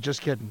 J.K.,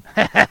 just kidding.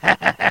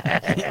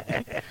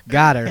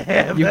 Got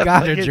her. You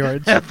got her,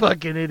 George. That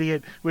fucking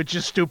idiot with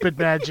your stupid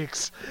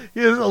magics.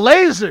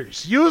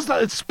 Lasers. Use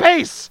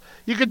space.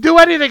 You can do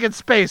anything in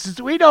space.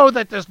 We know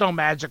that there's no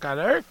magic on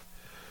Earth.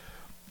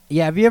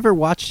 Yeah, have you ever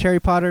watched Harry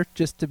Potter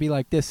just to be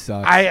like, this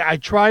sucks? I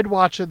tried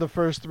watching the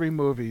first 3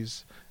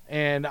 movies,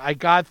 and I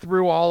got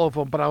through all of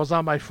them, but I was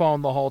on my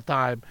phone the whole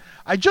time.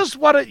 I just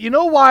wanted,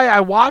 why I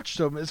watched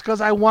them? It's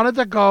because I wanted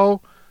to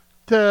go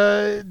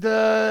to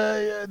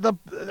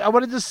I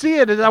wanted to see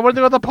it. I wanted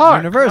to go to the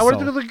park. Universal. I wanted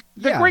to go to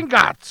the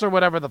Gringotts or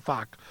whatever the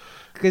fuck.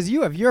 Because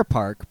you have your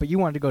park, but you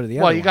wanted to go to the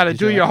other one. Well, you got to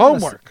do your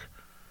homework.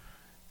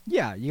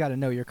 Yeah, you got to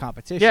know your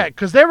competition. Yeah,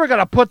 because they were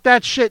going to put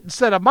that shit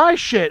instead of my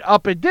shit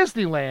up in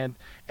Disneyland.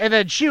 And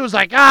then she was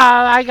like,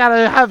 I got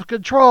to have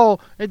control.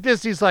 And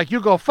Disney's like,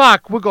 you go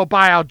fuck. We'll go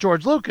buy out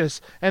George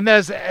Lucas. And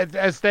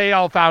as they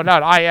all found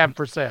out, I am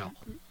for sale.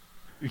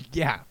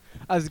 Yeah.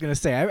 I was going to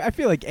say, I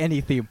feel like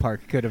any theme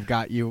park could have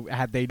got you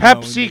had they known.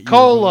 Pepsi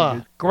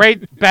Cola,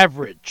 great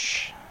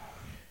beverage.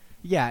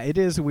 Yeah, it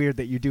is weird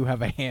that you do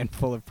have a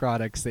handful of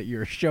products that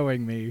you're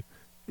showing me.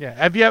 Yeah,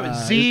 have you ever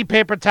Z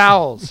paper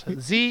towels?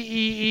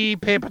 ZEE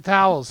paper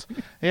towels.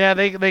 Yeah,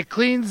 they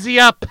clean Z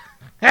up.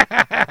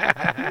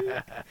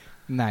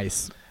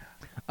 Nice.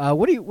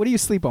 What do you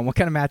sleep on? What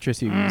kind of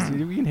mattress you use?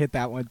 We can hit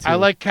that one too. I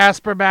like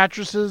Casper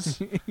mattresses.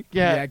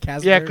 Yeah,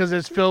 Casper. Yeah, because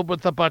it's filled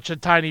with a bunch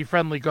of tiny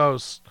friendly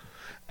ghosts.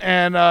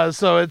 And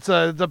so it's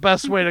the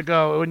best way to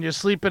go. When you're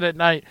sleeping at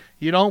night,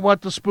 you don't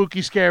want the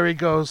spooky, scary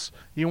ghosts.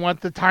 You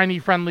want the tiny,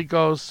 friendly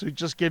ghosts who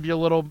just give you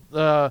little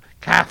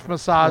calf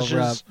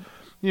massages,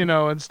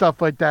 and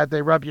stuff like that.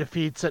 They rub your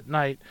feet at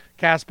night.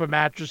 Casper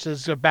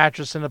mattresses, a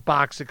mattress in a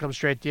box that comes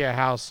straight to your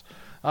house.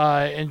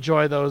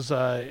 Enjoy those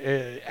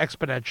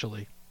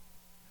exponentially.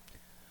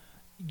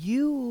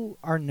 You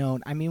are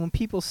known. I mean, when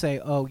people say,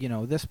 oh,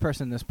 this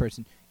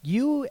person,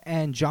 you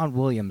and John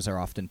Williams are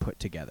often put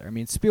together. I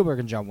mean, Spielberg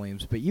and John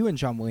Williams, but you and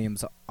John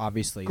Williams,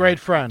 obviously. Great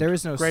friend. There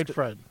is no great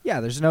friend. Yeah,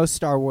 there's no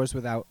Star Wars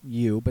without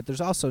you, but there's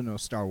also no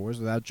Star Wars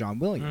without John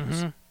Williams.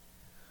 Mm-hmm.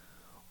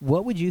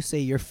 What would you say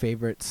your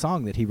favorite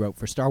song that he wrote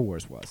for Star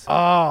Wars was?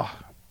 Oh,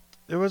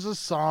 there was a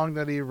song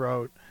that he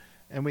wrote,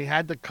 and we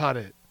had to cut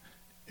it.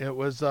 It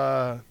was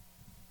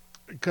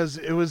because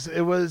it was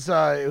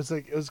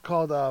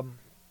called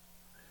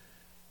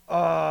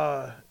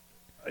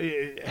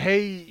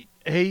hey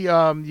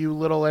you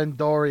little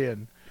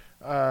Endorian,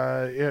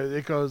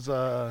 It goes.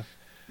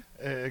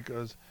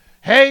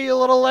 Hey, you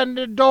little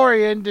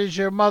Endorian, does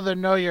your mother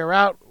know you're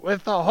out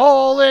with a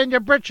hole in your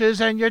britches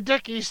and your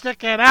dicky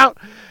sticking out?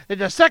 In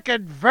the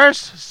second verse,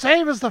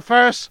 same as the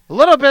first, a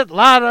little bit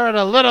louder and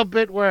a little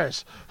bit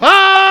worse.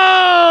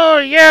 Oh,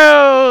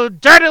 you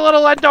dirty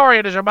little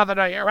Endorian, does your mother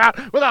know you're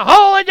out with a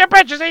hole in your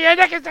britches and your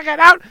dicky sticking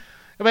out?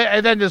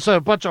 And then there's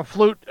a bunch of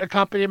flute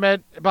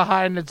accompaniment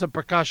behind and some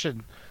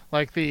percussion,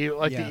 like the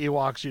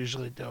Ewoks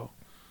usually do.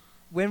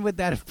 When would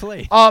that have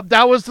played?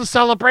 That was the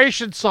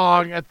celebration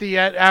song at the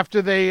end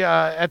after they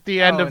at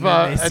the end of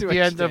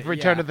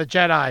Return of the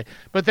Jedi.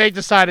 But they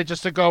decided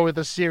just to go with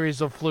a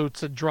series of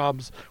flutes and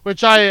drums,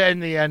 which I in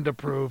the end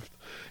approved.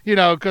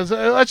 Because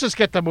let's just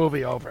get the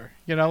movie over.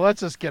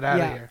 Let's just get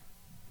out of here.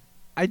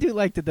 I do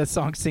like that the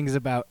song sings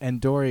about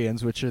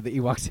Endorians, which are the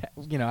Ewoks,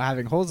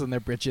 having holes in their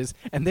britches,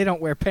 and they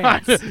don't wear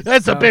pants.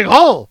 That's a big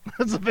hole.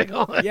 That's a big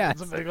hole. Yeah,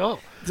 it's a big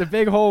hole. It's a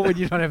big hole when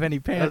you don't have any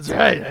pants.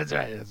 That's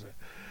right.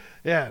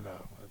 Yeah, no.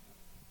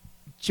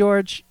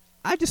 George,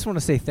 I just want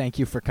to say thank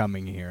you for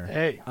coming here.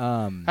 Hey,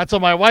 that's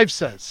what my wife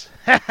says.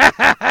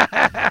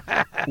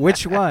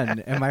 Which one?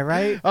 Am I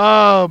right?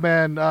 Oh,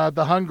 man,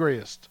 the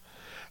hungriest.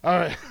 All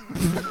right.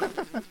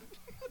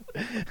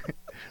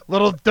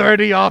 Little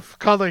dirty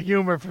off-color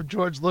humor from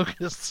George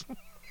Lucas.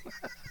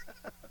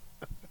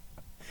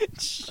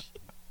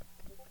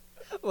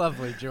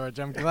 Lovely, George.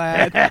 I'm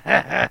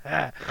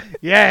glad.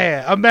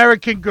 Yeah,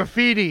 American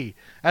graffiti.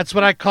 That's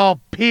what I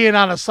call peeing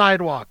on a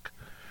sidewalk.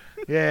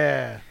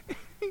 Yeah.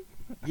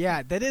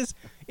 Yeah, it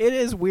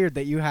is weird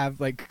that you have,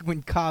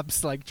 when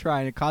cops,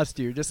 try and accost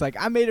you, you're just like,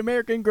 I made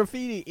American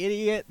graffiti,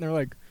 idiot. And they're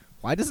like,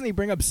 why doesn't he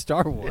bring up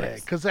Star Wars? Yeah,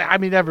 because,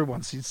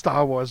 everyone's seen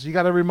Star Wars. You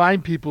got to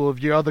remind people of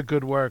your other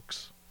good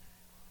works.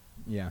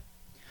 Yeah.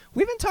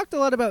 We haven't talked a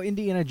lot about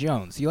Indiana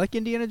Jones. You like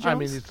Indiana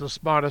Jones? He's the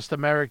smartest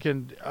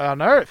American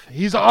on Earth.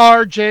 He's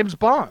our James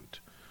Bond.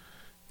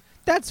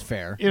 That's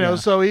fair.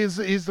 So he's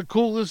the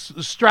coolest,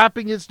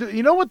 strappingest.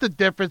 You know what the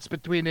difference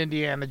between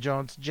Indiana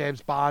Jones and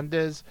James Bond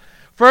is?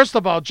 First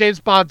of all, James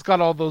Bond's got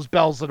all those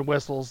bells and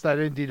whistles that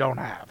Indy don't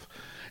have.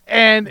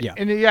 And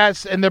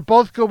they're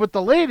both good with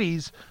the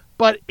ladies,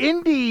 but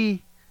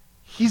Indy,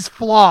 he's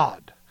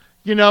flawed.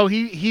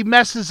 He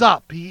messes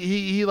up.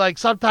 He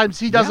sometimes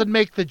he doesn't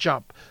make the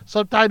jump.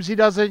 Sometimes he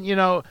doesn't,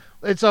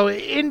 and so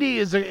Indy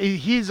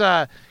he's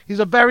a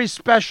very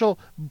special,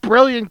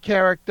 brilliant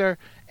character.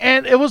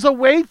 And it was a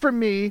way for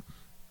me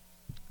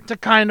to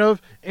kind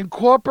of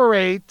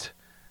incorporate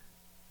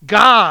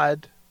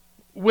God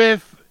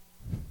with,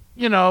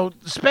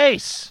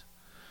 space,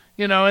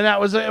 and it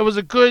was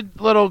a good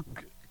little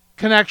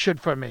connection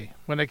for me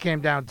when it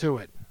came down to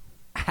it.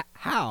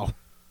 How?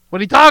 What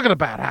are you talking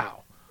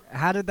about?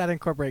 How did that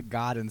incorporate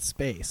God in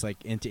space,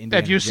 into Indiana Jones?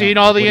 Have you seen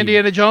all the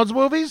Indiana Jones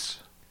movies?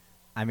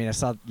 I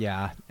saw,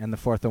 and the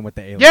fourth one with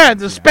the aliens.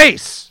 Yeah,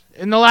 space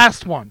in the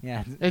last one.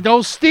 Yeah. And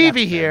old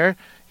Stevie here,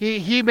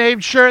 he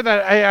made sure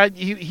that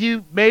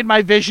he made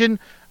my vision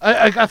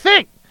a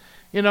thing,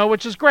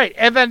 which is great.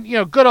 And then,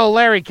 good old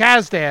Larry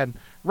Kasdan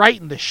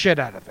writing the shit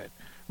out of it.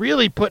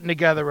 Really putting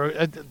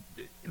together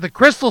the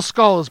Crystal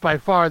Skull is by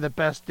far the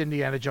best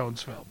Indiana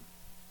Jones film.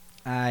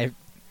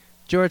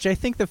 George, I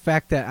think the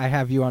fact that I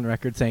have you on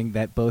record saying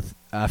that both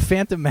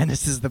Phantom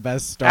Menace is the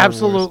best Star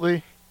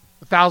Absolutely.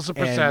 Wars.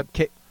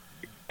 1,000%.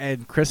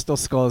 And Crystal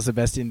Skull is the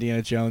best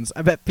Indiana Jones.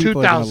 I bet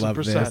people are going to love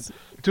this.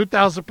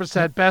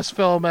 2,000% best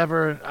film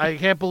ever. I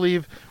can't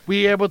believe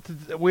we were able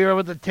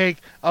to take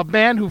a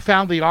man who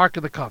found the Ark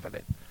of the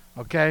Covenant.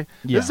 Okay,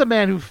 This is a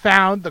man who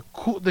found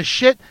the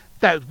shit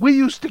that we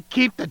used to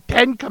keep the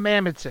 10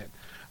 Commandments in.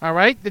 All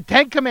right, the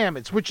 10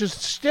 Commandments, which is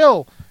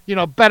still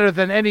better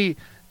than any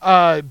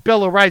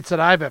Bill of Rights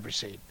that I've ever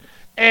seen.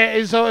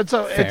 And so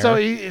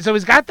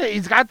he's got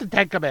the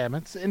 10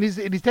 Commandments, and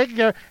he's taking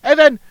care. And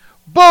then,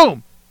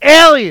 boom,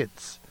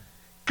 aliens.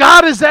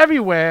 God is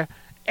everywhere.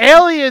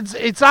 Aliens.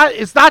 It's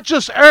not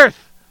just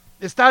Earth.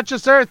 It's not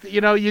just Earth.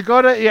 You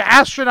go to your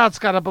astronauts.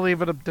 Got to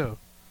believe in them too.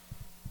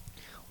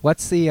 They've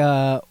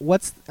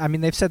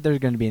said there's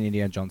going to be an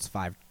Indiana Jones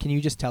 5. Can you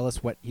just tell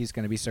us what he's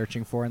going to be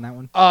searching for in that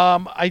one?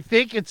 I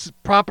think it's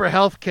proper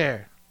health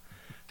care.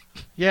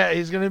 Yeah,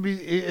 he's going to be,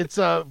 it's,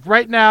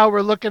 right now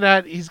we're looking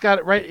at, he's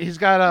got a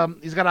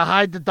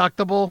high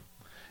deductible,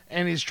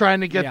 and he's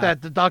trying to get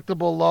that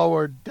deductible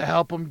lowered to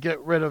help him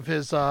get rid of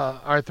his,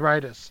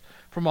 arthritis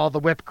from all the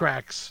whip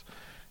cracks,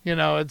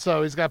 and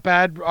so he's got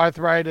bad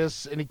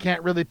arthritis, and he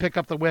can't really pick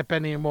up the whip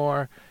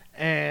anymore.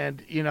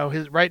 And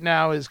right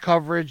now his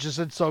coverage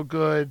isn't so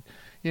good.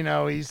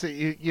 He's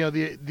the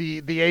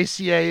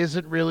ACA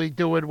isn't really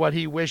doing what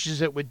he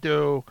wishes it would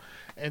do,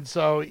 and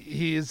so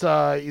he's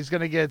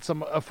going to get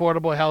some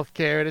affordable health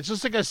care, and it's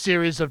just like a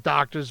series of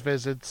doctor's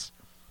visits.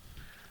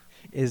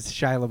 Is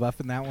Shia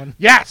LaBeouf in that one?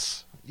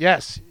 Yes.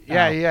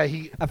 Yeah.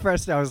 At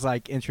first I was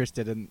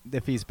interested in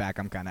if he's back.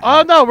 I'm kind of.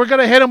 Oh no, we're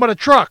gonna hit him with a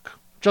truck,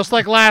 just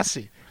like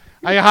Lassie.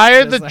 I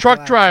hired the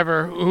truck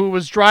driver who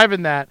was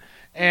driving that.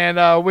 And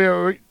we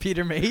were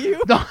Peter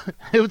Mayhew. No,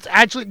 it was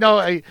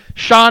actually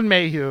Sean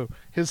Mayhew,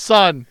 his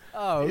son.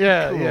 Oh,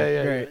 Yeah, cool.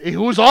 yeah. Great.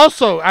 Who's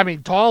also, I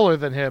mean, taller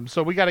than him.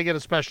 So we got to get a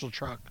special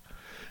truck,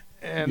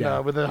 and Yeah.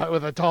 with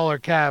a taller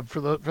cab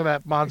for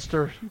that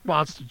monster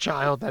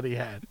child that he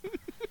had.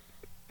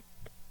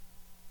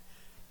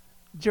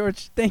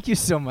 George, thank you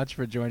so much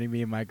for joining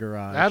me in my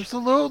garage.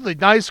 Absolutely,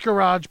 nice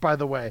garage, by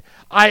the way.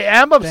 I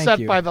am upset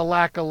you. by the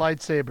lack of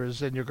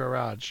lightsabers in your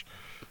garage.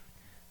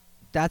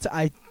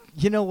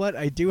 You know what?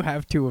 I do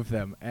have 2 of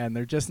them, and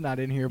they're just not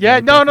in here. but Yeah, I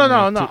no.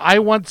 definitely have 2. I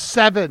want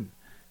 7.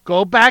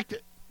 Go back.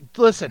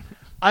 Listen,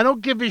 I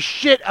don't give a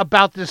shit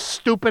about this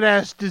stupid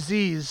ass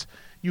disease.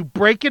 You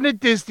break into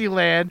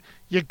Disneyland,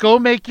 you go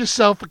make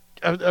yourself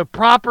a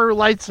proper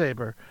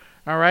lightsaber.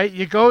 All right,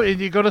 you go to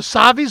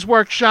Savi's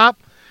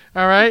workshop.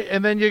 All right,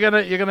 and then you're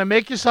gonna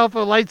make yourself a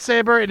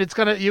lightsaber,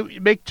 and you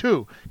make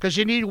 2 because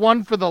you need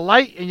one for the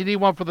light and you need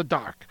one for the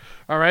dark.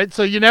 All right,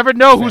 so you never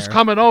know who's Fair.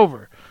 coming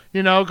over.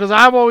 You know, because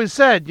I've always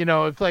said, you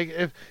know,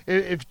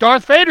 if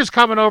Darth Vader's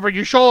coming over, and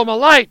you show him a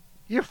light,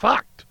 you're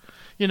fucked.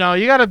 You know,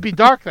 you got to be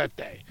dark that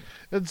day.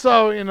 And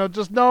so, you know,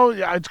 just know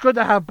it's good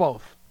to have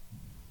both.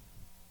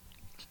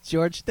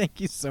 George, thank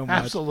you so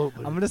much.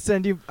 Absolutely. I'm gonna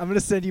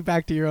send you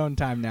back to your own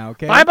time now.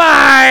 Okay. Bye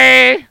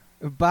bye.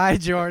 Bye,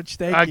 George.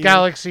 Thank A you.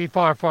 galaxy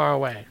far, far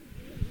away.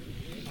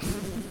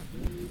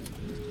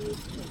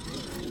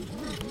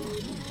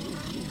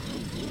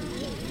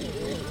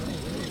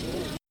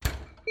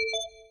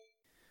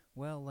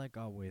 Well, like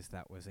always,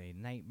 that was a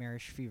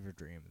nightmarish fever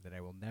dream that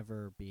I will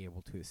never be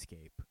able to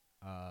escape.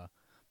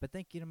 But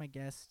thank you to my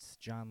guests,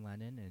 John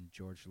Lennon and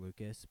George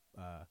Lucas.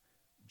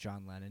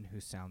 John Lennon, who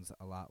sounds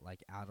a lot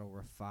like Adol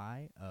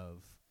Rafai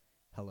of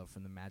Hello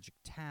from the Magic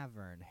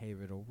Tavern, Hey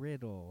Riddle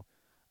Riddle.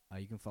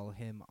 You can follow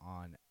him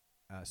on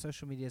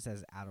social medias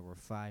as Adol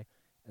Rafai,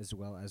 as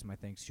well as my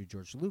thanks to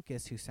George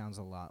Lucas, who sounds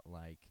a lot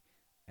like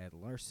Ed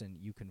Larson.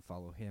 You can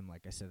follow him,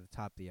 like I said at the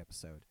top of the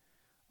episode,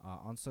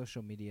 on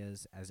social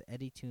medias as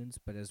Eddie Tunes,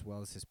 but as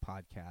well as his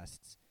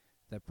podcasts,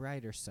 The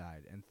Brighter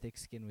Side and Thick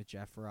Skin with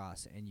Jeff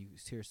Ross. And you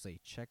seriously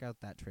check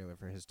out that trailer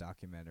for his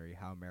documentary,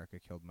 How America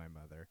Killed My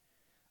Mother.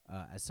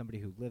 As somebody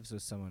who lives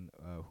with someone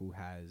who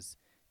has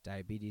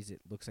diabetes,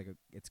 it looks like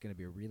it's going to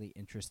be a really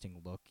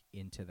interesting look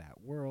into that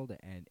world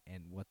and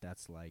what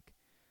that's like.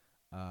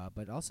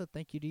 But also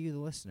thank you to you, the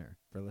listener,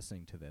 for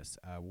listening to this.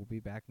 We'll be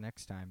back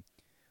next time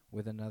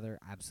with another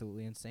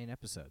absolutely insane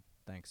episode.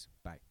 Thanks.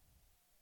 Bye.